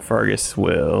turn. Fergus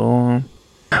will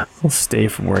stay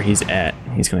from where he's at.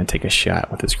 He's going to take a shot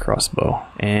with his crossbow,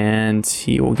 and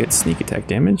he will get sneak attack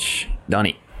damage.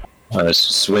 Donnie.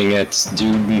 Swing at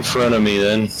dude in front of me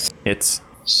then. Hits.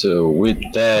 So with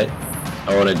that,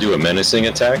 I want to do a menacing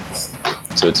attack.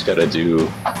 So it's got to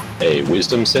do a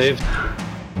wisdom save.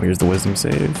 Here's the wisdom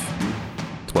save.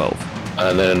 12.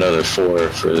 And then another 4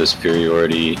 for the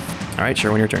superiority. All right,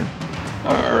 Sherwin, your turn.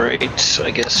 Alright, so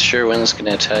I guess Sherwin's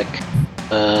gonna attack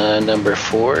number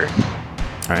 4.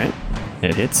 All right,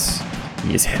 it hits.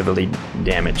 He is heavily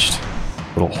damaged.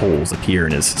 Little holes appear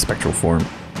in his spectral form.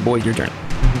 Boyd, your turn.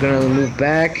 I'm gonna move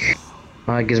back.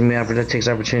 Gives me takes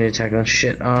opportunity to attack on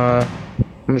shit. I'm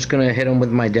just gonna hit him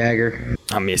with my dagger.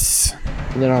 I miss.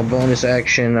 And then I'll bonus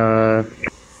action,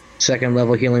 second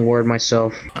level healing word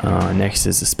myself. Next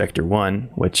is the Spectre 1,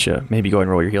 which maybe go ahead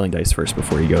and roll your healing dice first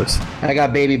before he goes. I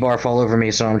got baby barf all over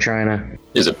me, so I'm trying to.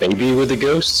 There's a baby with the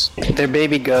ghosts? They're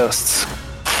baby ghosts.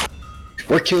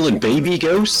 We're killing baby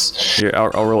ghosts? Here,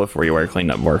 I'll roll it for you while you're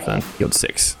cleaning up Barf then. Healed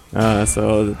 6.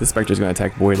 So the Spectre's going to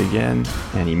attack Boyd again,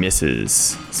 and he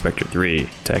misses. Spectre 3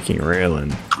 attacking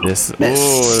Raylan. This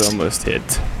it almost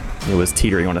hit. It was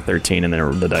teetering on a 13, and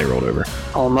then the die rolled over.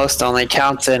 Almost only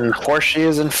counts in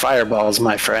horseshoes and fireballs,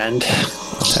 my friend.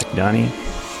 Attack Donnie.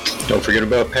 Don't forget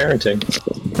about parenting.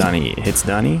 Donnie hits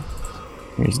Donnie.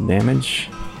 Here's damage.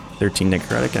 13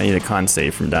 necrotic. I need a con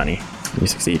save from Donnie. You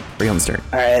succeed. Raylan's turn.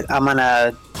 Alright, I'm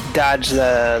gonna dodge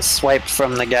the swipe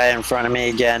from the guy in front of me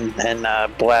again and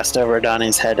blast over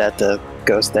Donnie's head at the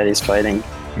ghost that he's fighting.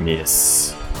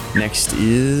 Miss. Next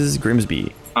is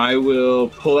Grimsby. I will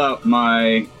pull out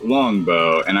my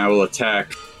longbow and I will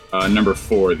attack number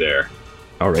 4 there.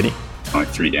 Already. Only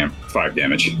 5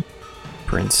 damage.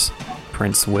 Prince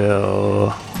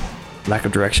will, lack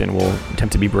of direction, will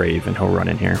attempt to be brave, and he'll run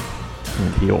in here.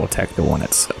 And he will attack the one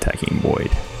that's attacking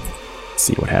Boyd.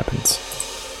 See what happens.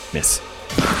 Miss.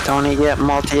 Don't he get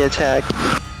multi-attack?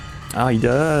 Oh, he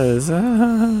does.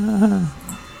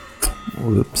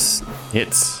 Whoops.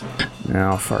 Hits.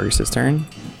 Now Fergus's turn.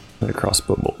 With a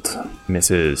crossbow bolt.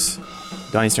 Misses.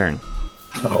 Donnie's turn.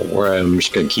 Oh, where I'm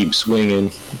just going to keep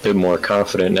swinging. A bit more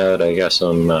confident now that I got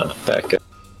some back up.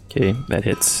 Okay, that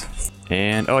hits.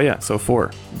 And, oh yeah, so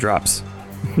 4. Drops.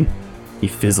 He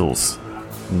fizzles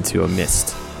into a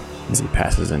mist as he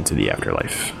passes into the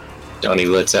afterlife. Donnie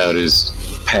lets out his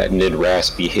patented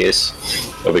raspy hiss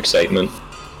of excitement.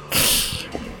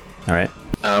 Alright.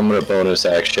 I'm going to bonus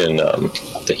action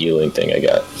the healing thing I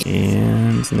got.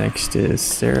 And next is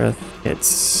Sarah.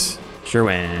 It's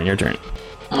Sherwin, your turn.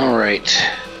 Alright,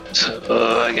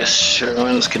 so I guess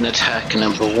Sherwin's gonna attack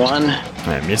number 1.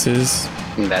 That misses.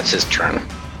 And that's his turn.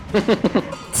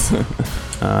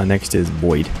 Next is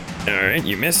Boyd. Alright,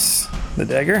 you miss the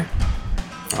dagger.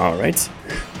 Alright.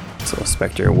 So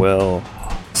Spectre will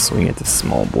swing at the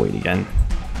small Boyd again.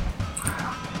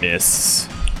 Miss.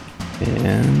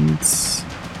 And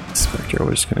Spectre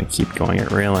was just gonna keep going at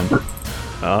Raylan.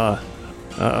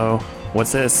 Uh-oh.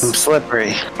 What's this? I'm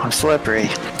slippery.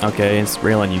 Okay, it's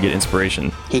Raylan, you get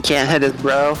inspiration. He can't hit his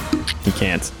bro. He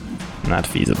can't. Not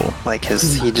feasible. Like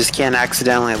he just can't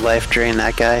accidentally life drain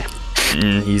that guy.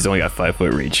 He's only got 5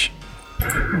 foot reach.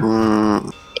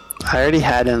 I already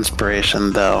had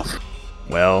inspiration though.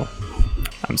 Well,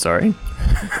 I'm sorry.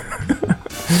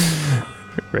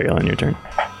 Raylan, your turn.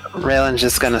 Raylan's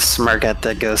just gonna smirk at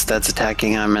the ghost that's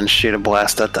attacking him and shoot a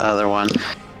blast at the other one.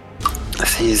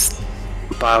 He's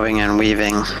bobbing and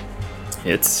weaving.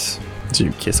 Did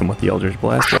you kiss him with the Eldritch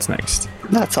Blast? What's next?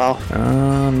 That's all.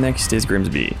 Next is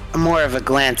Grimsby. More of a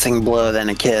glancing blow than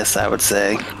a kiss, I would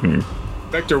say.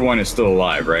 Vector 1 is still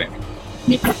alive, right?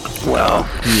 Well,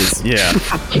 He is,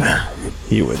 yeah.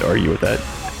 He would argue with that.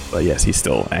 But yes, he's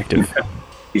still active.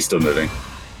 He's still moving.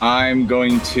 I'm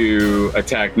going to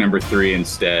attack number 3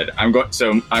 instead. I'm going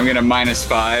to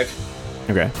 -5.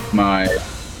 Okay. My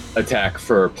attack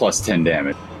for plus 10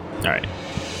 damage. All right.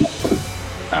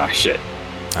 Ah, shit.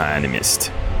 And he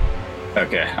missed.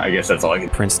 Okay, I guess that's all I can.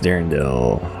 Prince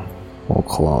Darendil will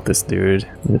claw at this dude.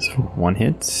 This one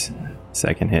hit.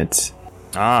 Second hit.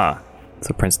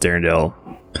 So Prince Darendil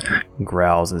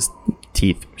growls his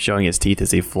teeth, showing his teeth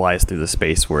as he flies through the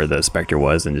space where the specter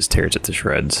was and just tears it to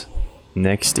shreds.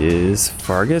 Next is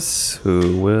Fargus,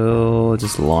 who will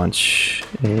just launch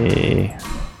a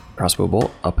crossbow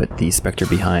bolt up at the specter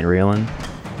behind Raylan.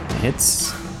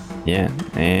 Hits. Yeah,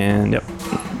 and yep.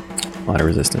 A lot of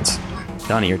resistance.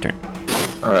 Donnie, your turn.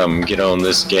 Get on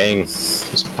this gang,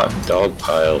 this dog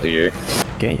pile here.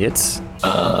 Okay, hits.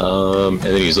 And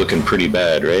then he's looking pretty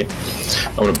bad, right?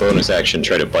 I'm gonna bonus action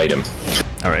try to bite him.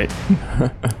 All right.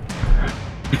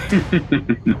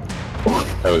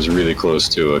 I was really close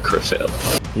to a crit fail.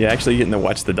 Yeah, actually getting to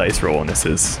watch the dice roll, and this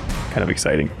is kind of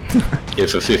exciting.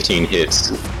 If a 15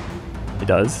 hits, It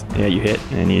does. Yeah, you hit,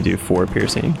 and you do 4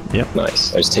 piercing. Yep.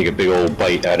 nice. I just take a big old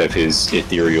bite out of his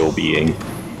ethereal being.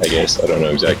 I guess I don't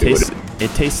know exactly what It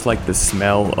tastes like the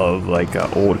smell of like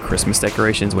old Christmas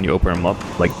decorations when you open them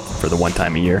up, like for the one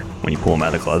time a year when you pull them out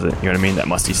of the closet. You know what I mean? That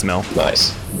musty smell.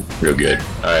 Nice, real good.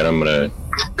 All right, I'm gonna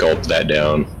gulp that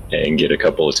down and get a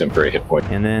couple of temporary hit points.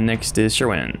 And then next is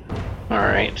Sherwin. All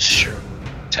right, sure.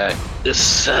 Attack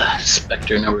this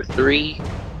Spectre number 3.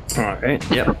 All right.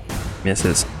 Yep.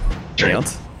 Misses. Anything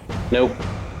else? Nope.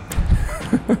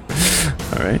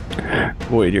 All right.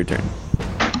 Boyd, your turn.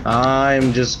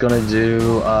 I'm just gonna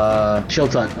do chill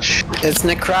touch. It's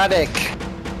necrotic.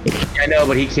 I know,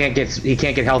 but he can't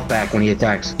get health back when he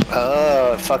attacks.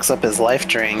 Oh, it fucks up his life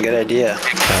drain. Good idea.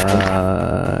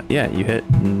 Yeah, you hit.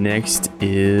 Next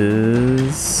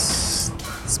is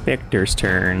Spectre's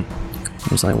turn.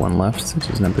 There's only one left,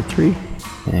 which is number 3.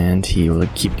 And he will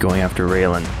keep going after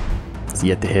Raylan. He's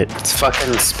yet to hit. It's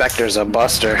fucking Spectre's a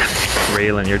buster.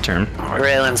 Raylan, your turn.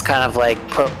 Raylan's kind of like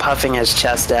puffing his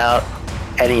chest out,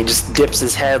 and he just dips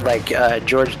his head like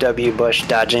George W. Bush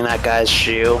dodging that guy's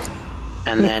shoe.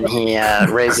 And then he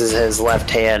raises his left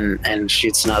hand and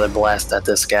shoots another blast at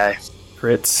this guy.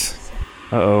 Crits.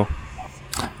 Uh-oh.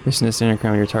 Mission to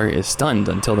intercom, your target is stunned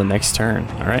until the next turn.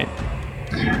 Alright.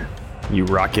 You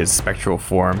rock his spectral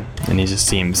form, and he just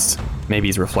seems... Maybe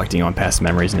he's reflecting on past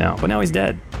memories now, but now he's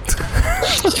dead.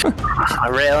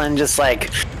 Raylan just like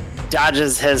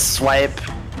dodges his swipe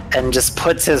and just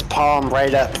puts his palm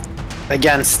right up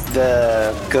against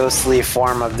the ghostly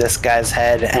form of this guy's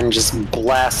head and just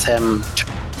blasts him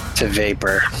to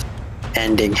vapor,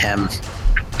 ending him.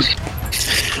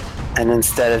 And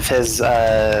instead of his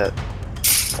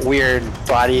weird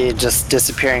body just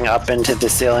disappearing up into the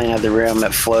ceiling of the room,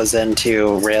 it flows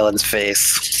into Raylan's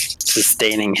face,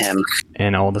 sustaining him.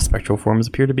 And all the spectral forms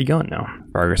appear to be gone now.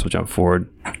 Fargus will jump forward.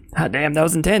 Hot damn, that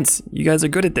was intense. You guys are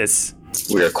good at this.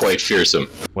 We are quite fearsome.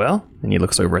 Well, and he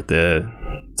looks over at the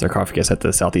sarcophagus at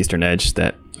the southeastern edge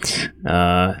that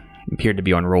appeared to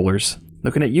be on rollers.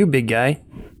 Looking at you, big guy.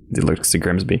 He looks to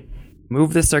Grimsby.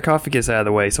 Move this sarcophagus out of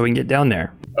the way so we can get down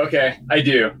there. Okay, I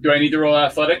do. Do I need to roll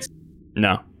athletics?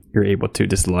 No, you're able to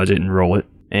dislodge it and roll it.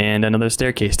 And another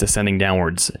staircase descending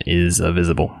downwards is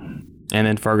visible. And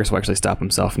then Fargus will actually stop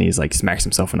himself, and he's like smacks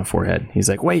himself in the forehead. He's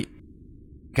like, wait,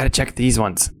 gotta check these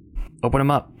ones. Open them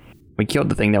up. We killed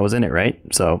the thing that was in it, right?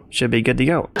 So should be good to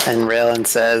go. And Raylan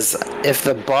says, if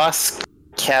the boss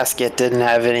casket didn't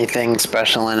have anything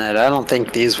special in it, I don't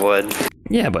think these would.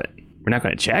 Yeah, but we're not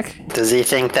gonna check. Does he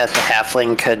think that the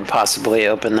halfling could possibly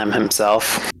open them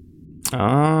himself?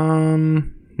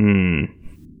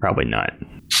 Probably not.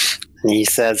 And he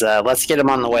says, let's get him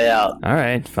on the way out. All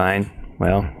right, fine.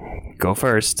 Well, go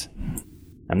first.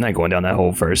 I'm not going down that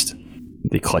hole first.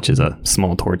 He clutches a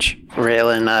small torch.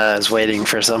 Raylan is waiting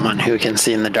for someone who can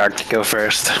see in the dark to go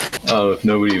first. If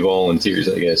nobody volunteers,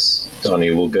 I guess Donnie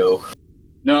will go.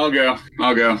 No, I'll go.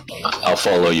 I'll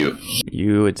follow you.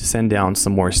 You descend down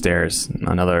some more stairs,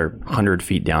 another 100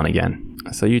 feet down again.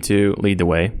 So you two lead the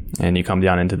way, and you come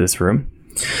down into this room.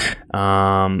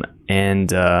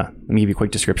 And let me give you a quick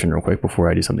description real quick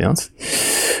before I do something else.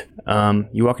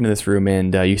 You walk into this room,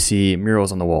 and you see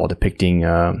murals on the wall depicting...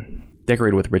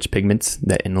 decorated with rich pigments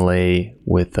that inlay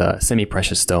with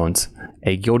semi-precious stones.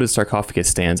 A gilded sarcophagus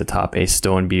stands atop a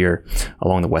stone bier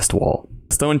along the west wall.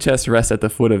 A stone chest rests at the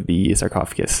foot of the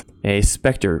sarcophagus. A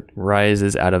specter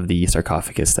rises out of the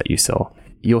sarcophagus that you saw.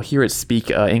 You'll hear it speak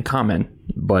in common,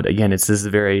 but again, it's this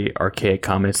very archaic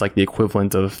common. It's like the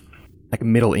equivalent of like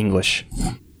Middle English.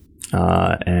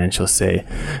 and she'll say,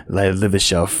 "Thy liver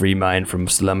shall free mine from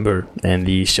slumber, and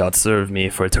thee shalt serve me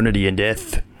for eternity and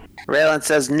death." Raylan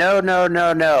says, "No, no,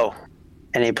 no, no."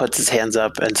 And he puts his hands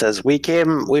up and says, we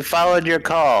followed your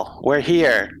call. We're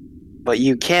here. But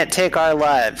you can't take our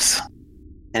lives.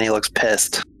 And he looks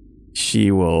pissed. She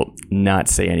will not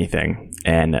say anything,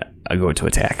 and go to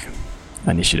attack.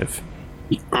 Initiative.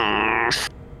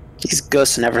 These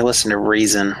ghosts never listen to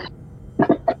reason.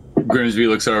 Grimsby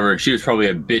looks over. She was probably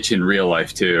a bitch in real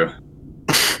life, too.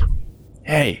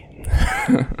 Hey.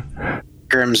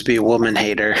 Grimsby woman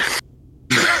hater.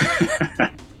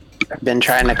 I've been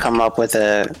trying to come up with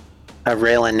a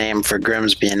Raylan name for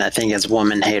Grimsby, and I think it's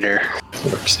woman hater.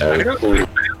 I don't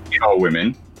hate all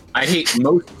women. I hate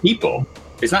most people.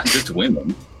 It's not just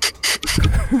women.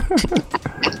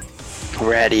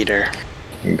 Rat eater.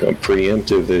 I'm going to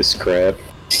preemptive this crap.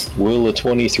 Will a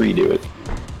 23 do it?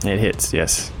 It hits,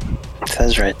 yes. It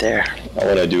says right there. I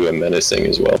want to do a menacing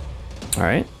as well. All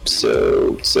right.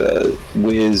 So it's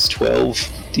Wiz 12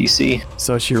 DC.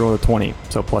 So she rolled a 20,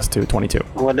 so plus 2, 22.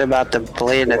 What about the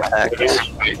blade attack?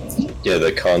 Yeah,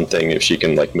 the con thing, if she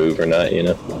can like move or not, you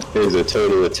know. There's a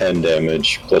total of 10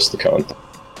 damage plus the con.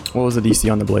 What was the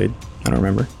DC on the blade? I don't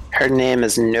remember. Her name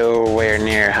is nowhere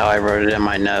near how I wrote it in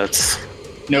my notes.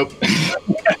 Nope.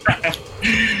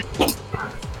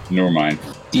 Nor mine.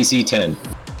 DC 10.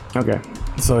 Okay,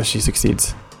 so she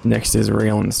succeeds. Next is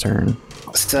Raylan's turn.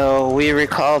 So we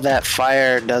recall that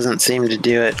fire doesn't seem to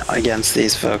do it against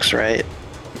these folks, right?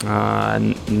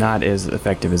 Not as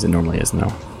effective as it normally is,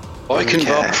 no. I can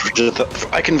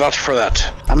vouch for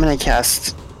that. I'm gonna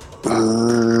cast.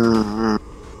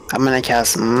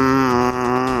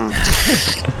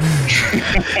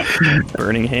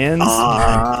 Burning hands.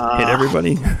 Hit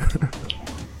everybody.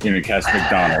 You're gonna cast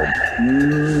McDonald.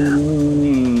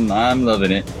 I'm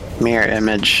loving it. Mirror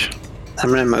image. I'm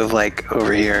gonna move like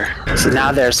over here. So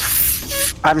now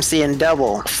I'm seeing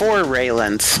double. 4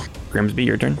 Raylans. Grimsby,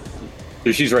 your turn.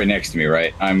 So she's right next to me,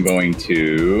 right? I'm going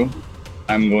to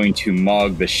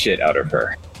mog the shit out of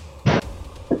her.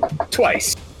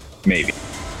 Twice. Maybe.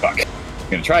 Fuck. I'm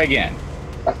gonna try again.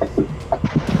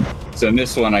 So in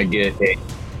this one I get a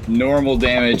normal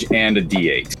damage and a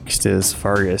D8. Next is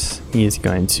Fargus. He is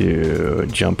going to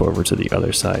jump over to the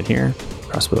other side here.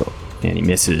 Crossbow. And he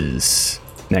misses.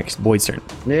 Next, Boyd's turn.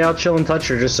 Yeah, I'll chill and touch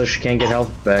her just so she can't get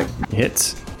health back.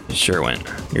 Hits. Sherwin,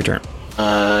 your turn.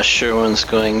 Sherwin's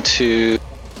going to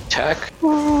attack.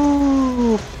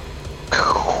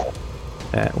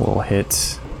 That will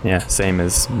hit. Yeah, same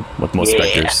as with most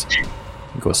specters.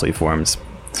 Ghostly forms.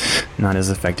 Not as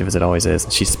effective as it always is.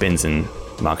 She spins and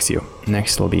mocks you.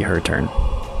 Next will be her turn.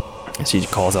 She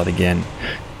calls out again.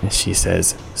 And she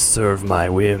says, "Serve my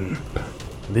whim.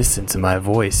 Listen to my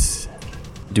voice.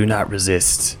 Do not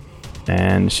resist."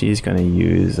 And she's going to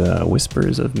use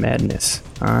Whispers of Madness.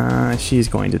 She's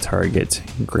going to target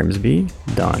Grimsby,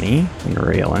 Donnie, and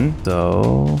Raylan.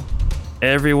 So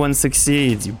everyone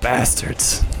succeeds, you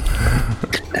bastards.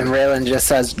 And Raylan just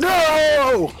says,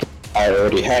 "No! I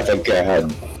already have a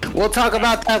god." We'll talk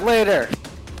about that later,"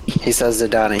 he says to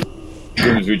Donnie.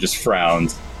 Grimsby just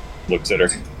frowns, looks at her.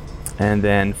 And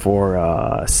then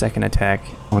for second attack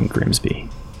on Grimsby.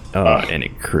 And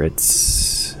it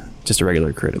crits. Just a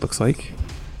regular crit, it looks like.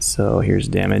 So here's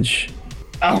damage.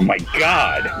 Oh my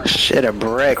god! Shit, a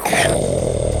brick.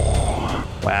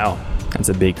 Wow, that's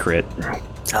a big crit.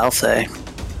 I'll say.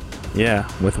 Yeah,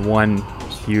 with one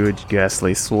huge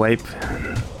ghastly swipe,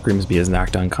 Grimsby is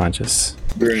knocked unconscious.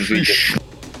 Grimsby just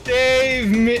save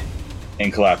me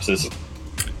and collapses.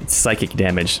 It's psychic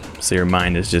damage, so your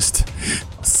mind is just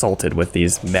assaulted with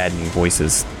these maddening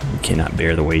voices. You cannot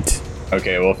bear the weight.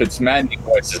 Okay, well if it's maddening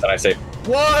voices, then I say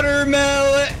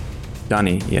watermelon.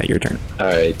 Donnie, yeah, your turn.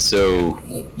 Alright, so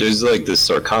there's like this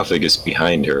sarcophagus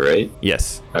behind her, right?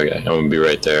 Yes. Okay, I'm gonna be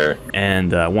right there.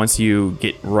 And once you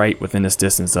get right within this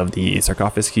distance of the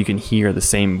sarcophagus, you can hear the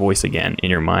same voice again in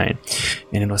your mind.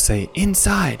 And it'll say,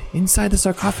 inside the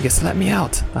sarcophagus, let me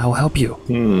out. I will help you.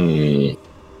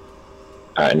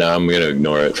 Alright, now I'm gonna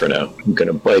ignore it for now. I'm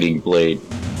gonna biting blade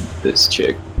this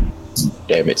chick.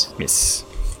 Damn it. Miss.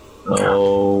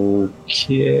 Okay.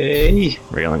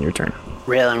 Raylan, your turn.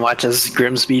 Raylan watches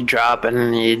Grimsby drop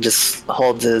and he just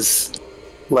holds his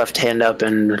left hand up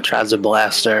and tries to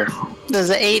blast her. Does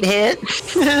an 8 hit?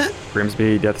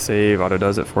 Grimsby, death save, auto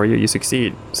does it for you. You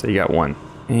succeed. So you got 1.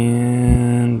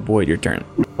 And Boyd, your turn.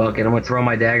 Fuck it, I'm gonna throw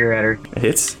my dagger at her. It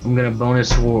hits. I'm gonna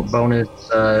bonus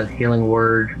healing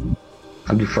word.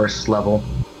 I'll do first level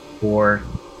for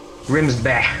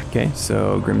Grimsby. Okay,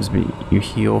 so Grimsby, you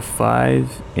heal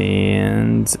 5,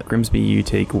 and Grimsby,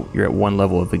 you're at 1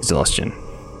 level of exhaustion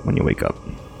when you wake up.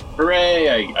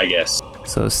 Hooray, I guess.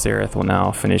 So Sereth will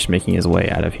now finish making his way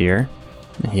out of here.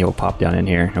 And he will pop down in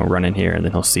here. He'll run in here, and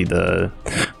then he'll see the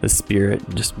spirit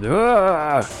just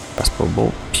crossbow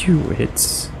bolt. Pew,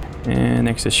 hits. And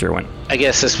next is Sherwin. I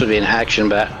guess this would be an action,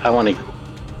 but I want to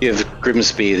give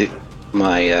Grimsby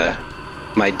my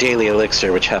my daily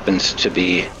elixir, which happens to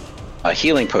be a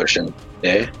healing potion.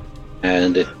 Okay,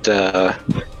 and it does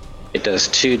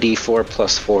 2d4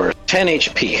 plus 4, 10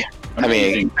 HP. I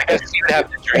mean, I guess you'd have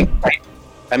to drink.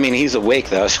 I mean, he's awake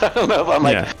though, so I don't know if I'm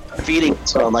like feeding.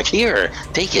 So I'm like, here,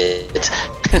 take it.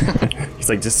 He's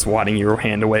like just swatting your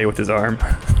hand away with his arm.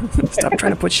 Stop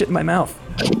trying to put shit in my mouth.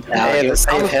 Hey, it'll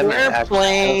save him an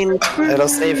action. It'll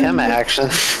save him an action.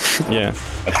 Yeah.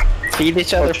 Feed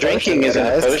each other. Drinking is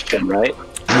a potion, right?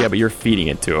 Yeah, but you're feeding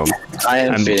it to him.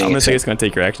 I'm gonna say it's gonna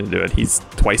take your action to do it. He's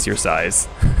twice your size.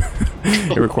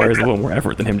 It requires a little more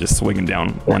effort than him just swinging down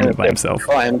one by himself.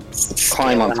 Climb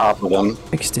on top of him.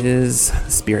 Next is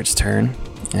the spirit's turn,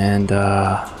 and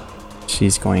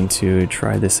she's going to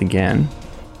try this again.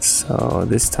 So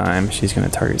this time she's going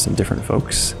to target some different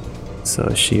folks.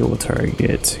 So she will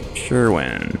target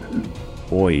Sherwin,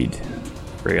 Boyd,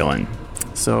 Braylon.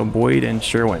 So Boyd and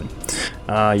Sherwin,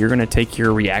 you're going to take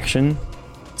your reaction.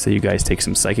 So you guys take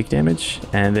some psychic damage,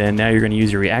 and then now you're going to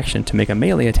use your reaction to make a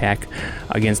melee attack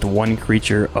against one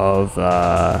creature of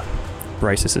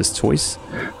Bryce's choice.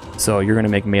 So you're going to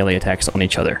make melee attacks on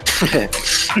each other.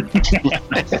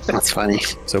 That's funny.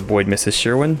 So Boyd misses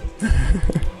Sherwin.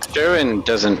 Sherwin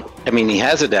doesn't. I mean, he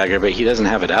has a dagger, but he doesn't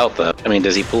have it out though. I mean,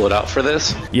 does he pull it out for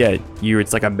this? Yeah,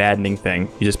 it's like a maddening thing.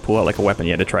 You just pull out like a weapon.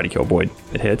 You had to try to kill Boyd.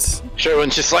 It hits.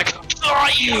 Sherwin's just like, oh,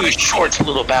 you short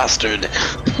little bastard.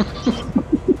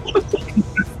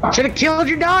 Should have killed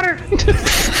your daughter.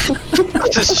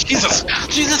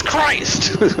 Jesus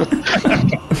Christ.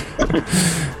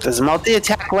 Does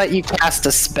multi-attack let you cast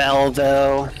a spell,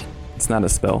 though? It's not a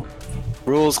spell.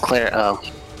 Rules clear. Oh.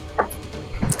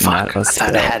 Fuck. I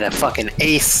thought I had a fucking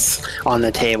ace on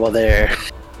the table there.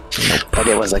 But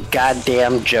it was a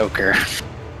goddamn joker.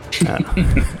 It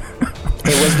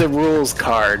was the rules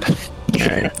card.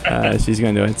 Alright, she's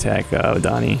going to attack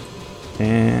Donnie.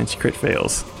 And she crit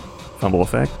fails. Fumble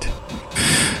effect.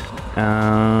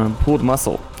 Pulled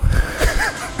muscle.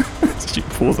 She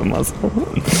pulls a muscle.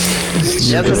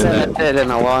 She hasn't said that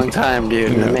in a long time,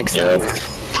 dude. That makes sense.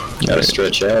 Gotta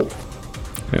stretch out.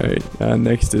 Alright,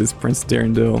 next is Prince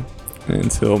Darendil.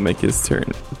 And he'll make his turn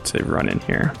to run in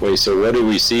here. Wait, so what do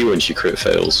we see when she crit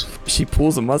fails? She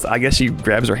pulls a muscle. I guess she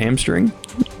grabs her hamstring.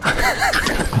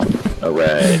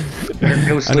 Alright. Her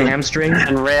ghostly hamstring.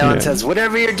 And Raylan says,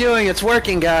 whatever you're doing, it's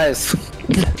working, guys.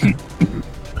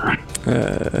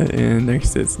 And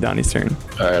next it's Donnie's turn.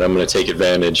 Alright, I'm gonna take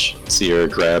advantage. See her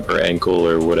grab her ankle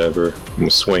or whatever. I'm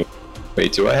gonna swing.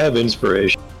 Wait, do I have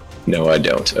inspiration? No, I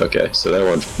don't. Okay, so that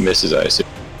one misses, I assume.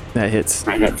 That hits.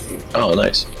 Oh,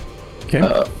 nice. Okay.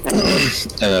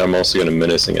 And then I'm also gonna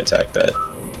menacing attack that.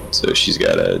 So she's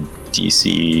got a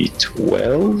DC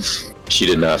 12. She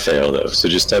did not fail though, so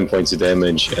just 10 points of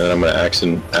damage, and then I'm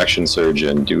gonna action surge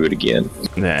and do it again.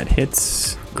 That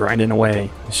hits, grinding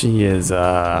away. She is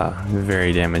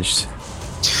very damaged.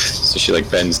 So she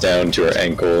like bends down to her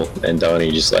ankle, and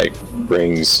Donnie just like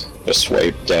brings a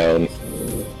swipe down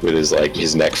with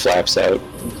his neck flaps out,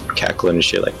 cackling and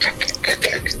shit like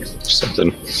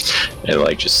something, and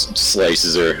like just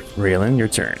slices her. Raylan, your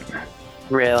turn.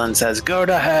 Raylan says, go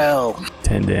to hell.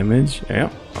 10 damage.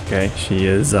 Yep. Okay, she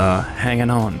is hanging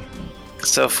on.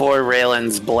 So 4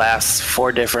 Raylan's blasts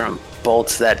 4 different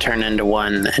bolts that turn into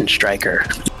one and strike her.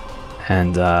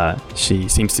 And she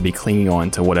seems to be clinging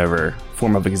on to whatever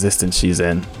form of existence she's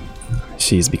in.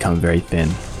 She's become very thin,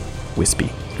 wispy.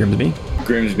 Grimsby?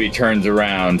 Grimsby turns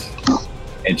around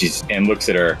and looks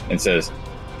at her and says,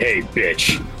 "Hey,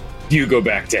 bitch, you go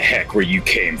back to heck where you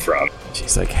came from."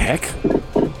 She's like, heck?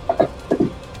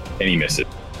 And he misses.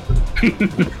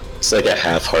 It's like a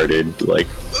half-hearted, like,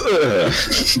 ugh.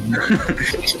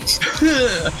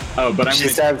 Oh, but She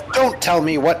says, don't tell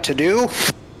me what to do.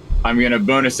 I'm gonna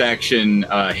bonus action,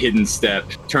 hidden step,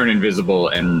 turn invisible,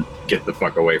 and get the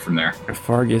fuck away from there.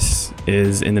 Fargus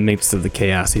is in the midst of the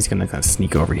chaos. He's gonna kind of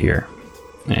sneak over here,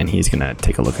 and he's gonna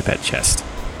take a look at that chest.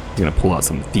 He's gonna pull out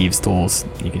some thieves' tools.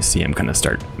 You can see him kind of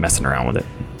start messing around with it.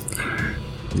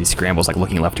 He scrambles, like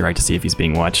looking left to right to see if he's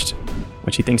being watched,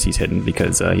 which he thinks he's hidden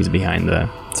because he's behind the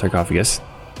sarcophagus.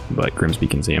 But Grimsby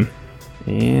can see him.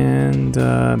 And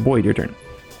Boyd, your turn.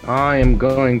 I am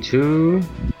going to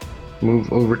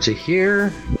move over to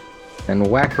here and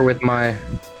whack her with my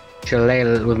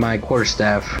shillelagh with my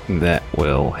quarterstaff. That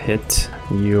will hit.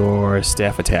 Your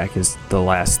staff attack is the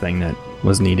last thing that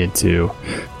was needed to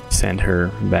send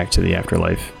her back to the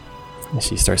afterlife. And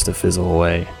she starts to fizzle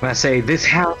away. And I say, this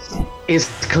house is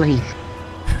clean.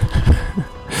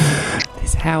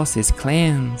 This house is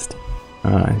cleansed.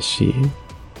 And she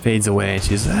fades away.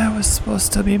 She's, there was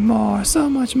supposed to be more, so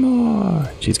much more.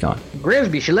 She's gone.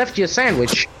 Grimsby, she left you a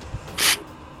sandwich.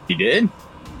 He did?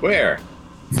 Where?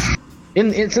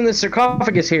 It's in the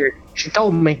sarcophagus here. She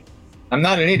told me. I'm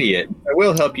not an idiot. I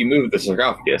will help you move the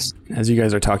sarcophagus. As you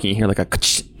guys are talking, you hear like a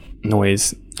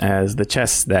noise as the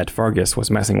chest that Fargus was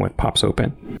messing with pops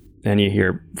open. And you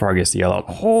hear Fargus yell out,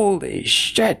 "Holy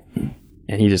shit!"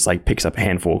 And he just like picks up a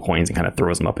handful of coins and kind of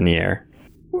throws them up in the air.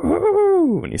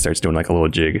 Woo! And he starts doing like a little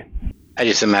jig. I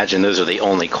just imagine those are the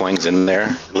only coins in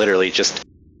there. Literally just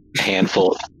a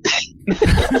handful.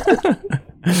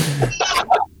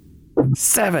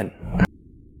 7.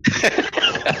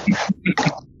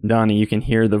 Donnie, you can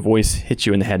hear the voice hit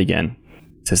you in the head again.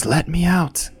 It says, "Let me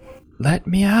out. Let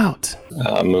me out."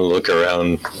 I'm gonna look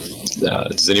around.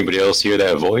 Does anybody else hear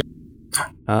that voice?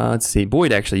 Let's see.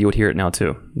 Boyd, actually, you would hear it now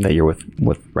too. That you're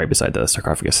with right beside the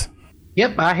sarcophagus.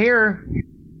 Yep, I hear her.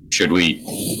 Should we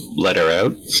let her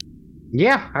out?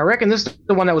 Yeah, I reckon this is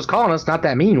the one that was calling us, not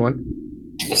that mean one.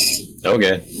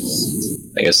 Okay.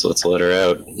 I guess let's let her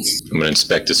out. I'm gonna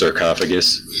inspect the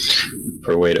sarcophagus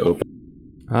for a way to open.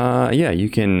 Yeah, you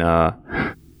can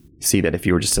see that if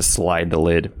you were just to slide the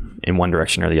lid in one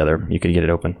direction or the other, you could get it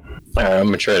open. I'm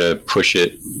gonna try to push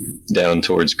it down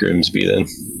towards Grimsby then.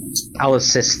 I'll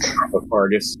assist.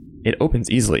 Fargus. It opens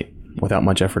easily, without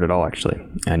much effort at all, actually,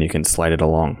 and you can slide it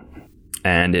along.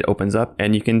 And it opens up,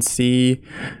 and you can see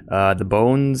the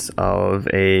bones of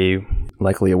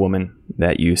likely a woman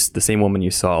the same woman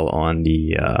you saw on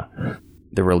the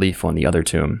relief on the other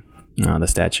tomb, the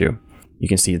statue. You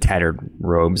can see the tattered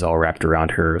robes all wrapped around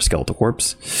her skeletal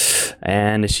corpse,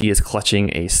 and she is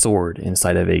clutching a sword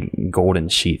inside of a golden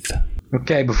sheath.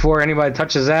 Okay, before anybody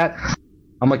touches that,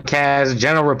 I'm gonna cast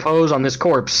Gentle Repose on this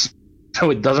corpse,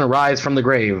 so it doesn't rise from the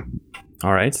grave.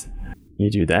 All right, you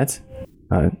do that.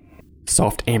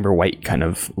 Soft amber white kind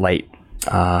of light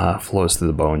flows through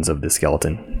the bones of the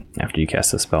skeleton after you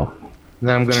cast the spell.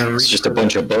 Then I'm gonna. It's just a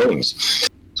bunch of bones.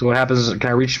 So what happens? Can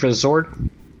I reach for the sword?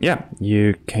 Yeah,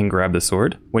 you can grab the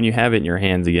sword. When you have it in your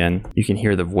hands again, you can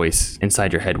hear the voice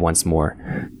inside your head once more.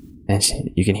 And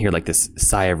you can hear like this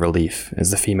sigh of relief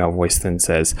as the female voice then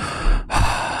says,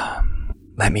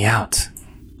 "Let me out.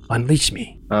 Unleash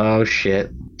me." Oh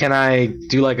shit. Can I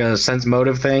do like a sense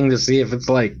motive thing to see if it's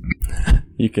like...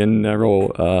 You can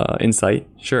roll insight.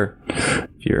 Sure.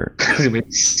 If you're...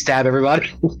 Stab everybody?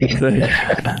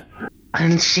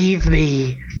 Unsheath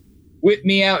me. Whip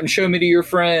me out and show me to your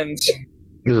friends.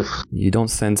 Ugh. You don't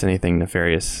sense anything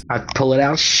nefarious. I pull it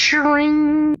out.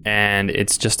 Shring. And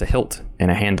it's just a hilt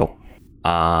and a handle.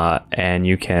 And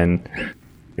you can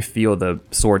feel the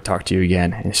sword talk to you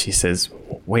again. And she says,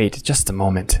 "Wait just a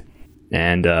moment."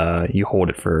 And you hold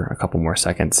it for a couple more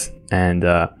seconds. And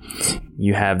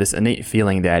you have this innate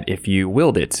feeling that if you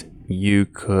willed it, you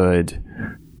could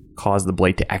cause the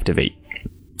blade to activate.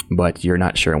 But you're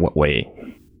not sure in what way,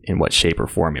 in what shape or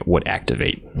form it would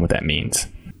activate, what that means.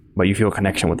 But you feel a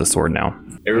connection with the sword now.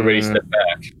 Everybody step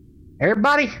back.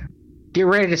 Everybody, get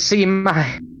ready to see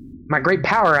my great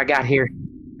power I got here.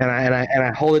 And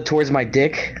I hold it towards my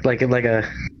dick like a like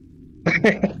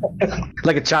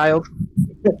a child.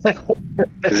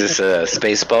 Is this a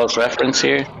Spaceballs reference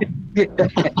here?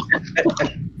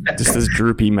 Just this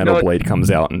droopy metal blade comes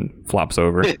out and flops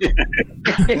over.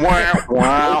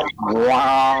 Wow.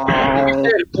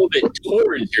 Instead, hold it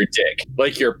towards your dick,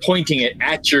 like you're pointing it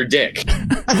at your dick.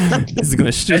 This is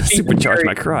going to supercharge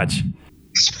my crotch.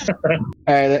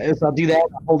 Alright, so I'll do that.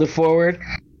 I'll hold it forward.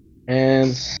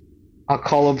 And I'll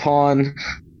call upon...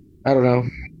 I don't know.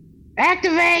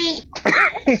 Activate!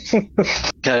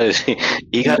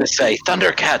 You gotta say,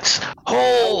 Thundercats,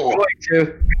 hold!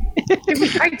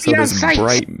 So this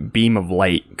bright beam of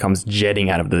light comes jetting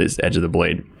out of this edge of the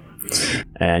blade.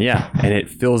 And and it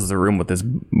fills the room with this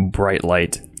bright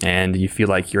light. And you feel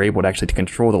like you're able to actually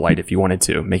control the light if you wanted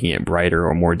to, making it brighter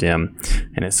or more dim.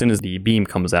 And as soon as the beam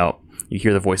comes out, you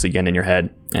hear the voice again in your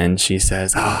head. And she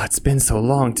says, "Oh, it's been so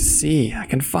long to see. I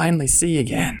can finally see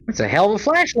again." It's a hell of a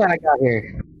flashlight I got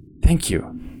here. Thank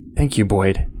you. Thank you,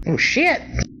 Boyd. Oh, shit.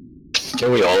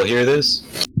 Can we all hear this?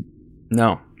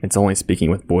 No, it's only speaking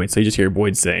with Boyd. So you just hear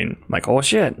Boyd saying, like, "Oh,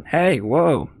 shit. Hey,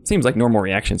 whoa." Seems like normal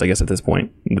reactions, I guess, at this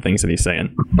point. The things that he's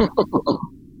saying.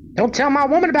 Don't tell my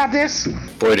woman about this.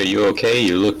 Boyd, are you okay?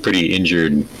 You look pretty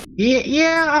injured.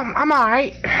 Yeah, I'm all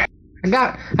right. I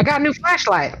got a new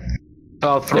flashlight. So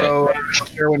I'll throw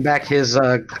Sherwin back his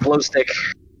glow stick.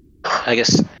 I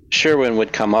guess Sherwin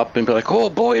would come up and be like, "Oh,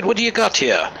 Boyd, what do you got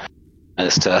here?"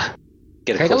 Just to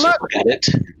get a Take a closer look. look at it.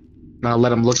 I'll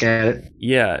let him look at it.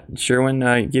 Yeah,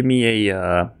 Sherwin, give me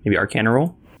a maybe Arcana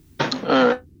roll.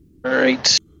 All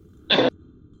right.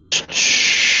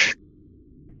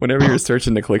 Whenever you're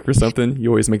searching to click for something, you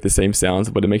always make the same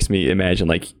sounds, but it makes me imagine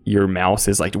like your mouse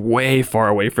is like way far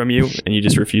away from you, and you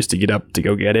just refuse to get up to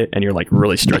go get it, and you're like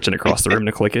really stretching across the room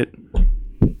to click it.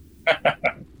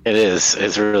 It is.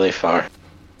 It's really far.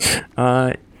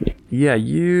 Yeah,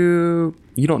 you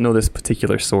don't know this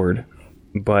particular sword,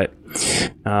 but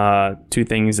two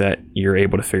things that you're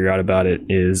able to figure out about it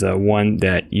is one,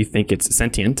 that you think it's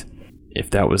sentient, if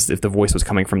the voice was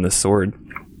coming from this sword,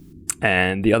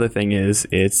 and the other thing is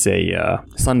it's a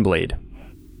sunblade,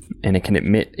 and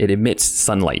it emits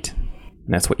sunlight,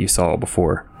 and that's what you saw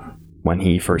before when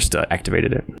he first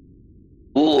activated it.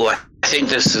 Ooh, I think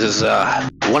this is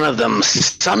one of them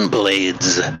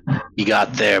sunblades you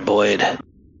got there, Boyd.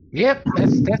 Yep,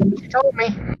 that's what you told me.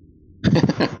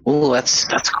 Ooh, that's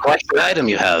quite an item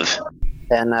you have.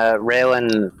 And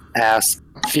Raylan asks,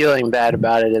 feeling bad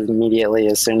about it immediately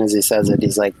as soon as he says it.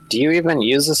 He's like, "Do you even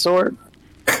use a sword?"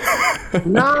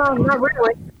 No, not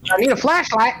really. I need a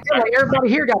flashlight. Like, everybody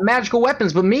here got magical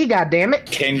weapons, but me, goddammit.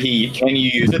 Can you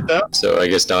use it though? So I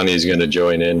guess Donnie's going to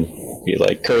join in. Be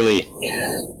like, Curly,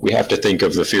 we have to think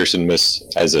of the fearsomeness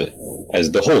as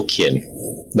the whole kin,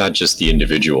 not just the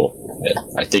individual.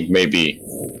 I think maybe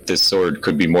this sword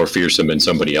could be more fearsome in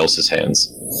somebody else's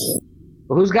hands.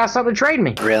 Well, who's got something to trade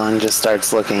me? Raylan just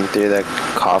starts looking through the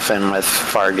coffin with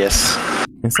Fargus.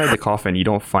 Inside the coffin, you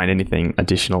don't find anything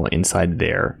additional inside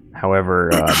there.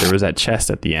 However, there was that chest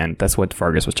at the end. That's what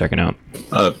Fargus was checking out.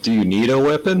 Do you need a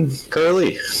weapon,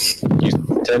 Curly?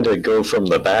 You tend to go from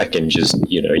the back and just,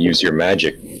 use your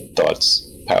magic thoughts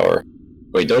power.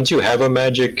 Wait, don't you have a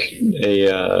magic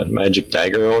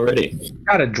dagger already?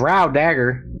 Got a drow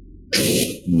dagger.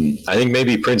 I think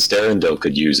maybe Prince Darendil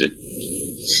could use it.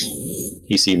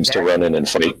 He seems to run in and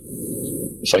fight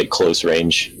close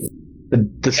range.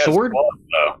 The sword?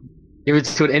 Give it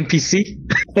to an NPC?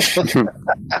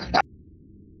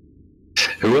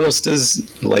 Who else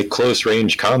does close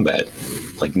range combat?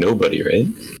 Nobody, right?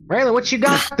 Raylan, what you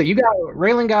got?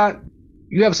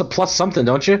 You have some plus something,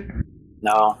 don't you?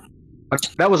 No.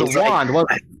 That was a wand,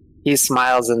 wasn't it? He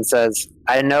smiles and says,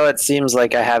 "I know it seems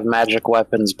like I have magic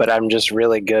weapons, but I'm just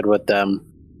really good with them."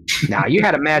 Now, you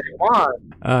had a magic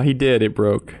wand. He did. It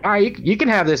broke. All right, you can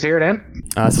have this here then.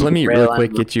 So let me really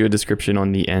quick get you a description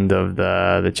on the end of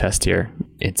the chest here.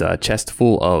 It's a chest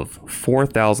full of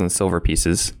 4,000 silver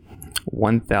pieces,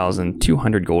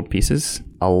 1,200 gold pieces,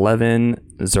 11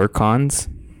 zircons,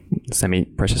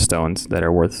 semi-precious stones that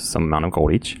are worth some amount of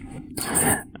gold each.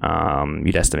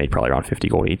 You'd estimate probably around 50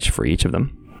 gold each for each of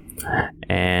them.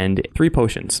 And 3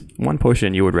 potions. One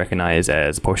potion you would recognize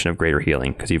as Potion of Greater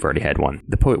Healing, because you've already had one.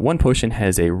 One potion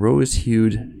has a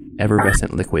rose-hued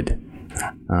effervescent liquid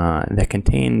that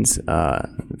contains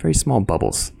very small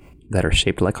bubbles that are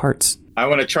shaped like hearts. I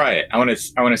want to try it. I want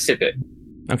to sip it.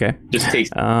 Okay. Just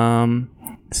taste it.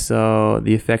 So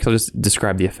the effects, I'll just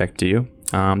describe the effect to you.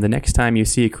 The next time you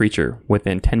see a creature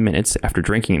within 10 minutes after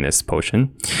drinking this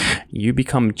potion, you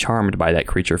become charmed by that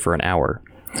creature for an hour.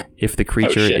 If the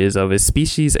creature is of a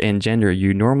species and gender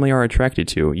you normally are attracted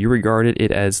to, you regard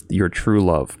it as your true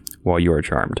love while you are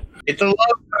charmed. It's a love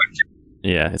potion.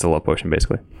 Yeah, it's a love potion,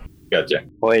 basically. Gotcha.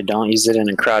 Boy, don't use it in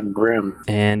a crowded room.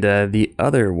 And the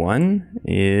other one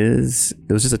is,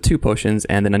 it was just 2 potions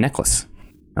and then a necklace.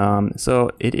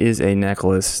 So it is a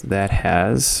necklace that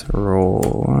has,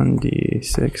 roll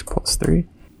 1d6 plus 3.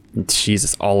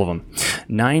 Jesus, all of them.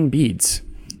 9 beads.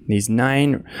 These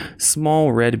 9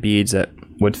 small red beads that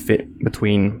would fit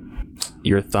between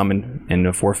your thumb and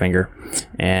the forefinger.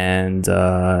 And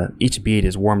each bead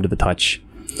is warm to the touch.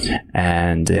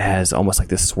 And it has almost like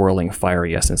this swirling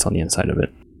fiery essence on the inside of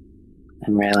it.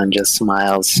 And Raylan just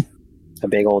smiles. A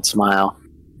big old smile.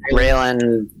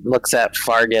 Raylan looks at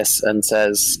Fargus and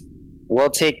says, "We'll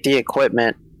take the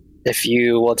equipment if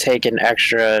you will take an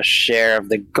extra share of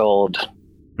the gold."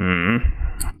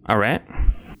 All right.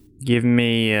 Give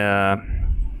me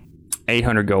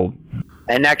 800 gold.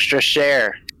 An extra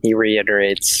share, he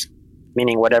reiterates,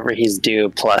 meaning whatever he's due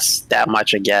plus that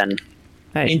much again.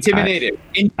 Hey,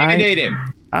 Intimidate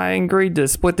him. I agreed to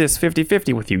split this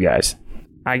 50-50 with you guys.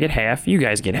 I get half, you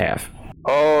guys get half.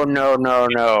 Oh, no.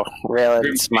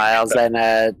 Raylan smiles,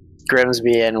 and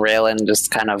Grimsby and Raylan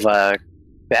just kind of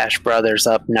bash brothers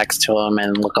up next to him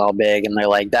and look all big, and they're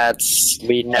like, Donnie's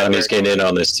getting in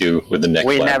on this too with the neck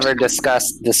We flaps. never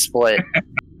discussed the split.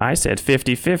 I said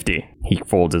 50-50. He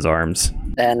folds his arms.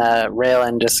 And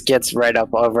Raylan just gets right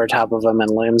up over top of him and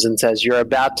looms and says, "You're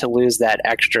about to lose that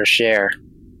extra share,"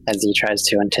 as he tries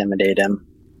to intimidate him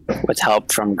with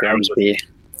help from Grimsby.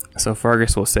 So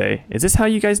Fargus will say, "Is this how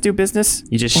you guys do business?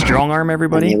 You just strong arm And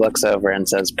everybody?" he looks over and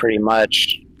says, pretty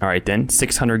much. All right then,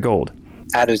 600 gold.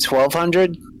 Out of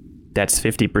 1,200? That's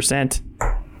 50%.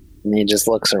 And he just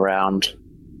looks around.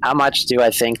 How much do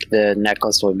I think the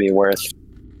necklace would be worth?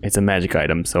 It's a magic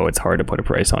item, so it's hard to put a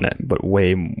price on it, but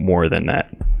way more than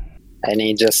that. And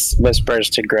he just whispers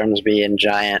to Grimsby and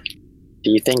Giant, do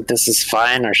you think this is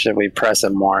fine, or should we press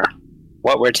him more?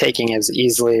 What we're taking is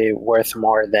easily worth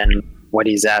more than what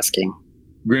he's asking.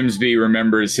 Grimsby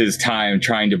remembers his time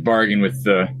trying to bargain with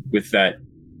that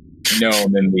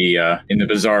gnome in the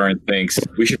bazaar and thinks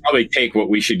we should probably take what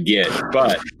we should get.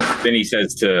 But then he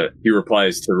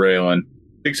replies to Raylan,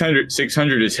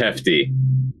 600 is hefty,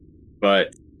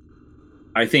 but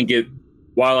I think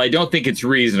while I don't think it's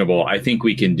reasonable, I think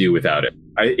we can do without it.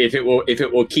 If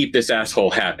it will keep this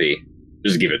asshole happy,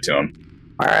 just give it to him.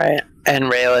 All right. And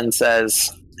Raylan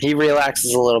says he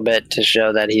relaxes a little bit to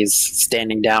show that he's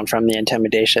standing down from the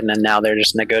intimidation, and now they're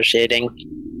just negotiating.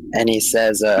 And he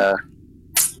says,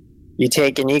 you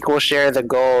take an equal share of the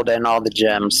gold and all the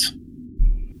gems.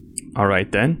 All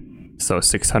right then. So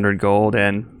 600 gold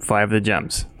and 5 of the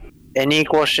gems. An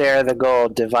equal share of the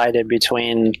gold divided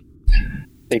between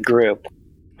the group.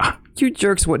 You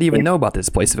jerks wouldn't even know about this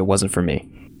place if it wasn't for me.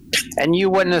 And you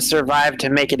wouldn't have survived to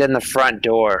make it in the front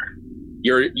door.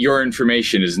 Your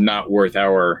information is not worth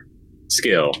our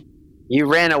skill. You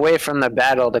ran away from the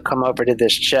battle to come over to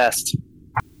this chest.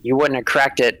 You wouldn't have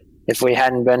cracked it if we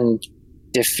hadn't been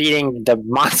defeating the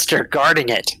monster guarding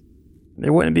it.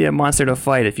 There wouldn't be a monster to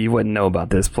fight if you wouldn't know about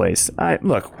this place.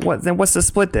 What's the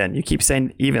split then? You keep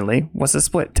saying evenly. What's the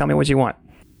split? Tell me what you want.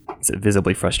 He's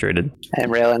visibly frustrated.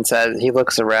 And Raylan says, he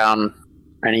looks around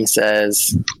and he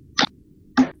says,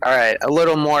 all right, a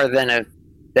little more than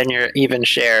your even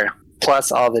share,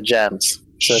 plus all the gems.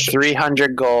 So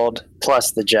 300 gold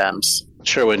plus the gems.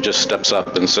 Sherwin just steps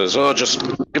up and says, "Oh, just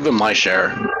give him my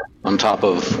share on top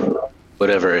of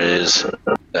whatever it is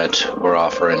that we're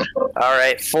offering." All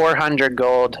right, 400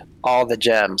 gold, all the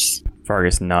gems.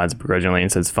 Fargus nods begrudgingly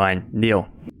and says, "Fine, deal."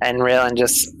 And Raylan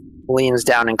just leans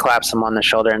down and claps him on the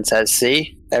shoulder and says,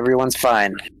 "See, everyone's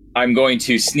fine." I'm going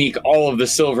to sneak all of the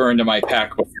silver into my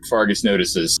pack before Fargus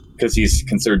notices, because he's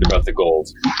concerned about the gold.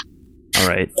 All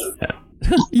right.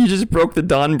 You just broke the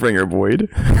Dawnbringer, Boyd.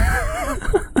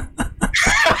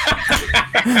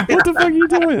 What the fuck are you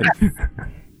doing?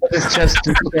 It's just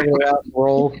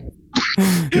roll.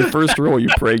 The first roll, you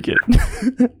break it.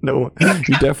 No,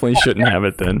 you definitely shouldn't have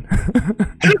it then.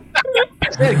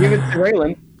 Yeah, give it to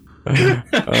Raylan.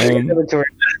 Give it to her.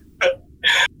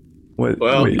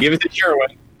 Give it to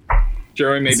Sherwin.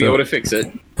 Sherwin may be able to fix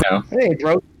it. No. Hey,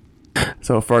 bro.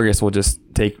 So Fargus will just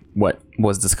take what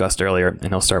was discussed earlier and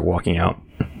he'll start walking out.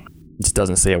 Just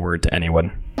doesn't say a word to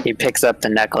anyone. He picks up the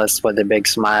necklace with a big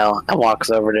smile and walks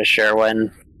over to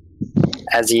Sherwin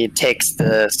as he takes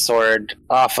the sword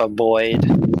off of Boyd.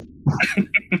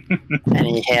 And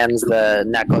he hands the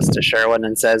necklace to Sherwin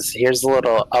and says, here's a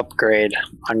little upgrade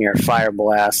on your fire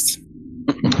blast.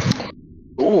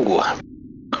 Ooh,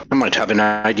 I might have an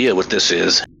idea what this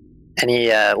is. And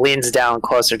he leans down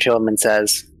closer to him and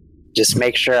says, just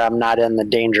make sure I'm not in the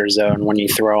danger zone when you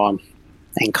throw him.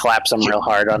 And claps him real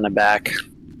hard on the back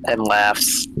and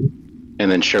laughs.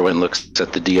 And then Sherwin looks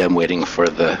at the DM waiting for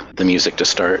the music to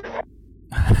start.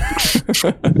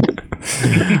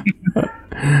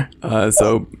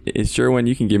 So, Sherwin,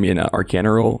 you can give me an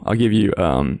Arcana roll. I'll give you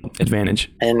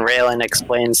advantage. And Raylan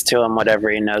explains to him whatever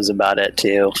he knows about it,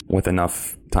 too. With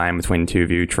enough time between the two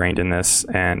of you trained in this,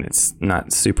 and it's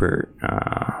not super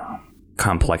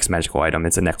complex magical item.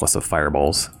 It's a necklace of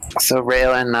fireballs. So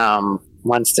Raylan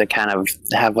wants to kind of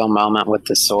have a moment with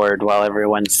the sword while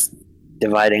everyone's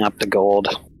dividing up the gold.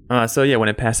 So yeah, when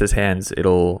it passes hands,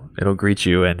 it'll greet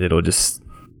you, and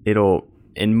it'll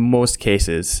in most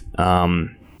cases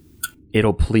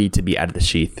it'll plead to be out of the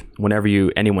sheath. Whenever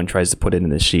anyone tries to put it in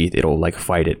the sheath, it'll like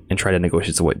fight it and try to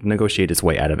negotiate its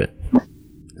way out of it.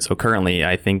 So currently,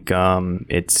 I think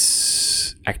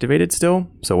it's activated still.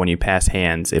 So when you pass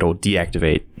hands, it'll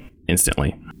deactivate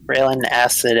instantly. Raylan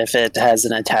asks it if it has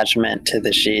an attachment to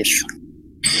the sheath.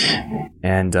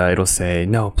 And it'll say,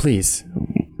 "No, please,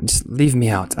 just leave me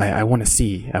out. I want to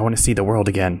see the world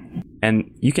again."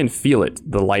 And you can feel it,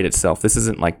 the light itself. This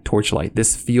isn't like torchlight.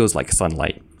 This feels like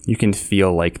sunlight. You can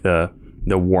feel like the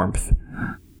warmth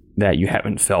that you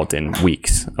haven't felt in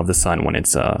weeks of the sun when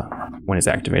it's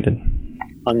activated.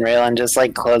 And Raylan just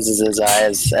like closes his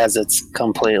eyes as it's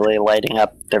completely lighting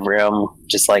up the room,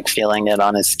 just like feeling it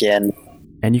on his skin.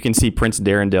 And you can see Prince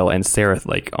Darendil and Sereth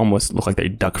like almost look like they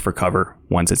duck for cover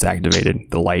once it's activated.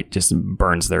 The light just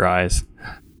burns their eyes.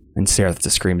 And Sereth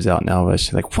just screams out in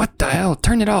Elvish, like, "What the hell?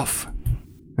 Turn it off!"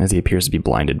 As he appears to be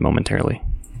blinded momentarily.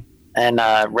 And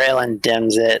Raylan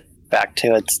dims it back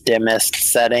to its dimmest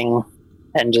setting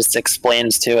and just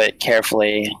explains to it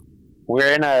carefully.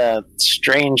 We're in a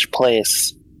strange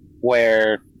place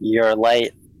where your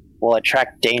light will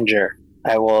attract danger.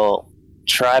 I will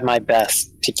try my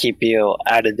best to keep you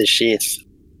out of the sheath,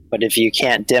 but if you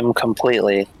can't dim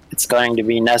completely, it's going to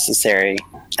be necessary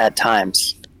at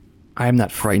times. I am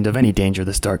not frightened of any danger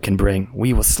this dark can bring.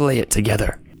 We will slay it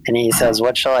together. And he says,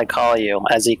 "What shall I call you?"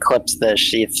 as he clips the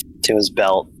sheath to his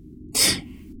belt.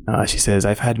 She says,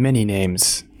 "I've had many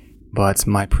names, but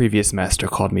my previous master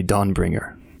called me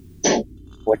Dawnbringer.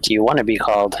 What do you want to be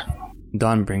called?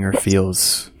 Dawnbringer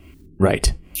feels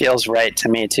right." Feels right to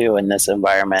me too in this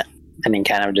environment. And he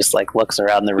kind of just like looks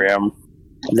around the room,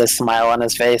 this smile on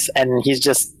his face, and he's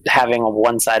just having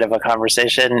one side of a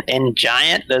conversation in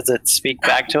Giant. Does it speak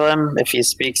back to him if he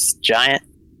speaks Giant?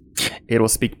 It will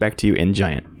speak back to you in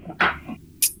Giant.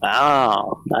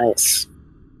 Oh, nice.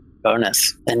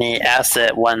 Bonus. And he asks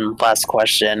it one last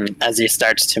question as he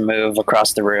starts to move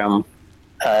across the room.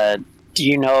 Do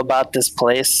you know about this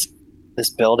place?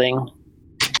 This building?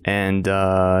 And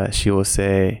she will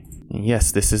say,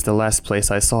 "Yes, this is the last place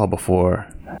I saw before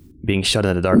being shut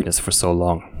in the darkness for so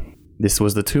long. This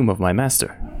was the tomb of my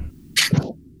master."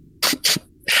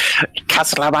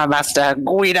 Castle of my master,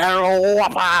 Guido.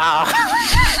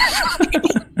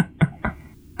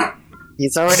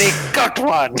 He's already got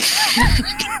one.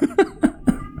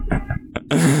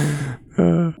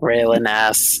 Raylan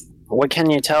asks, "What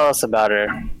can you tell us about her?"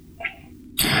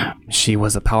 She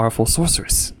was a powerful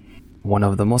sorceress. One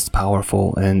of the most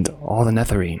powerful in all the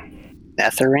Netherine.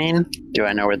 Netherine? Do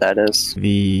I know where that is?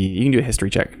 You can do a history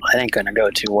check. That ain't gonna go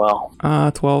too well.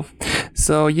 12.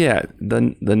 So yeah,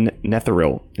 the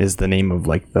Netheril is the name of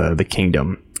like the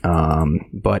kingdom.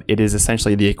 But it is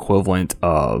essentially the equivalent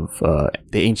of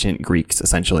the ancient Greeks,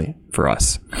 essentially, for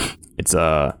us. It's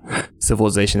a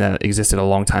civilization that existed a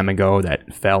long time ago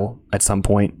that fell at some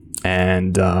point,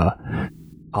 and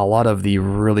a lot of the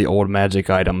really old magic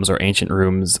items or ancient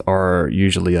runes are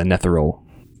usually a Netheril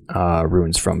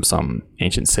runes from some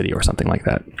ancient city or something like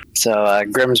that. So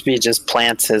Grimsby just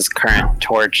plants his current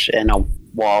torch in a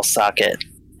wall socket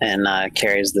and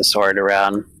carries the sword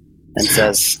around and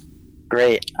says,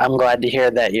 "Great, I'm glad to hear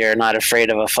that you're not afraid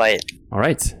of a fight." All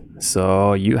right,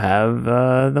 so you have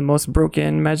the most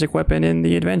broken magic weapon in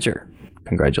the adventure.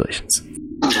 Congratulations.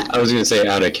 I was gonna say,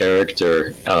 out of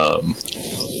character,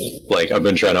 like I've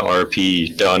been trying to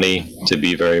RP Donnie to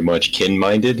be very much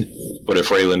kin-minded, but if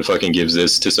Raylan fucking gives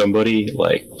this to somebody,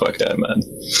 like fuck that, man.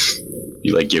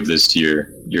 You like give this to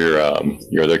your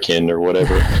other kin or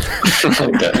whatever.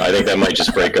 I think that might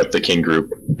just break up the kin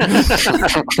group.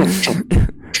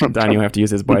 Donnie will have to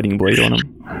use his biting blade on him.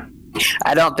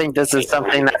 I don't think this is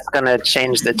something that's going to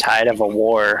change the tide of a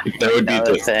war. That would be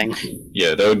the thing.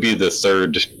 Yeah, that would be the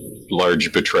third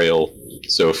large betrayal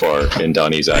so far in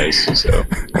Donnie's eyes. So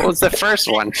what was the first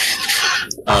one?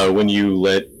 When you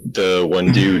let the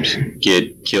one dude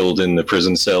get killed in the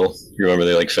prison cell. You remember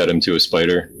they like fed him to a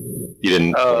spider? You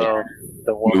didn't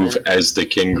move as the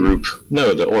kin group.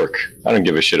 No, the orc. I don't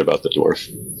give a shit about the dwarf.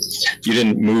 You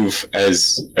didn't move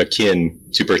as a kin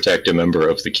to protect a member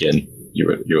of the kin. You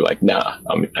were like, nah,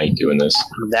 I ain't doing this.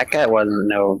 That guy wasn't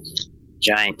no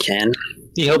giant kin.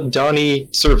 He helped Donnie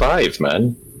survive,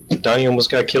 man. Donnie almost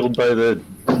got killed by the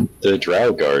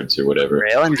drow guards or whatever.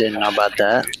 Raylan didn't know about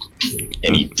that.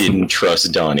 And he didn't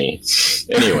trust Donnie.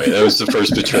 Anyway, that was the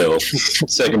first betrayal.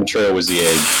 Second betrayal was the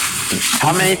egg.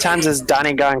 How many times has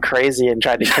Donnie gone crazy and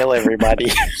tried to kill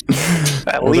everybody?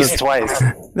 At least twice.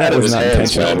 That was not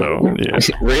intentional, though. Yeah.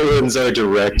 Raylan's are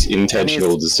direct,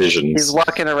 intentional decisions. He's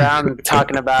walking around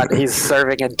talking about he's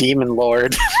serving a demon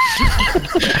lord.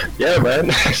 Yeah,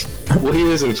 man. Well, he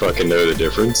doesn't fucking know the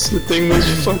difference. The thing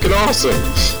was fucking awesome.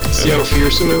 See how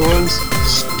fearsome it was?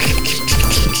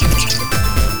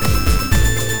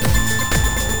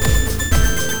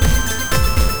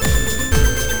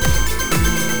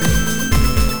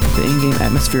 The in-game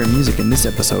atmosphere and music in this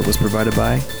episode was provided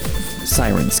by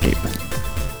Sirenscape.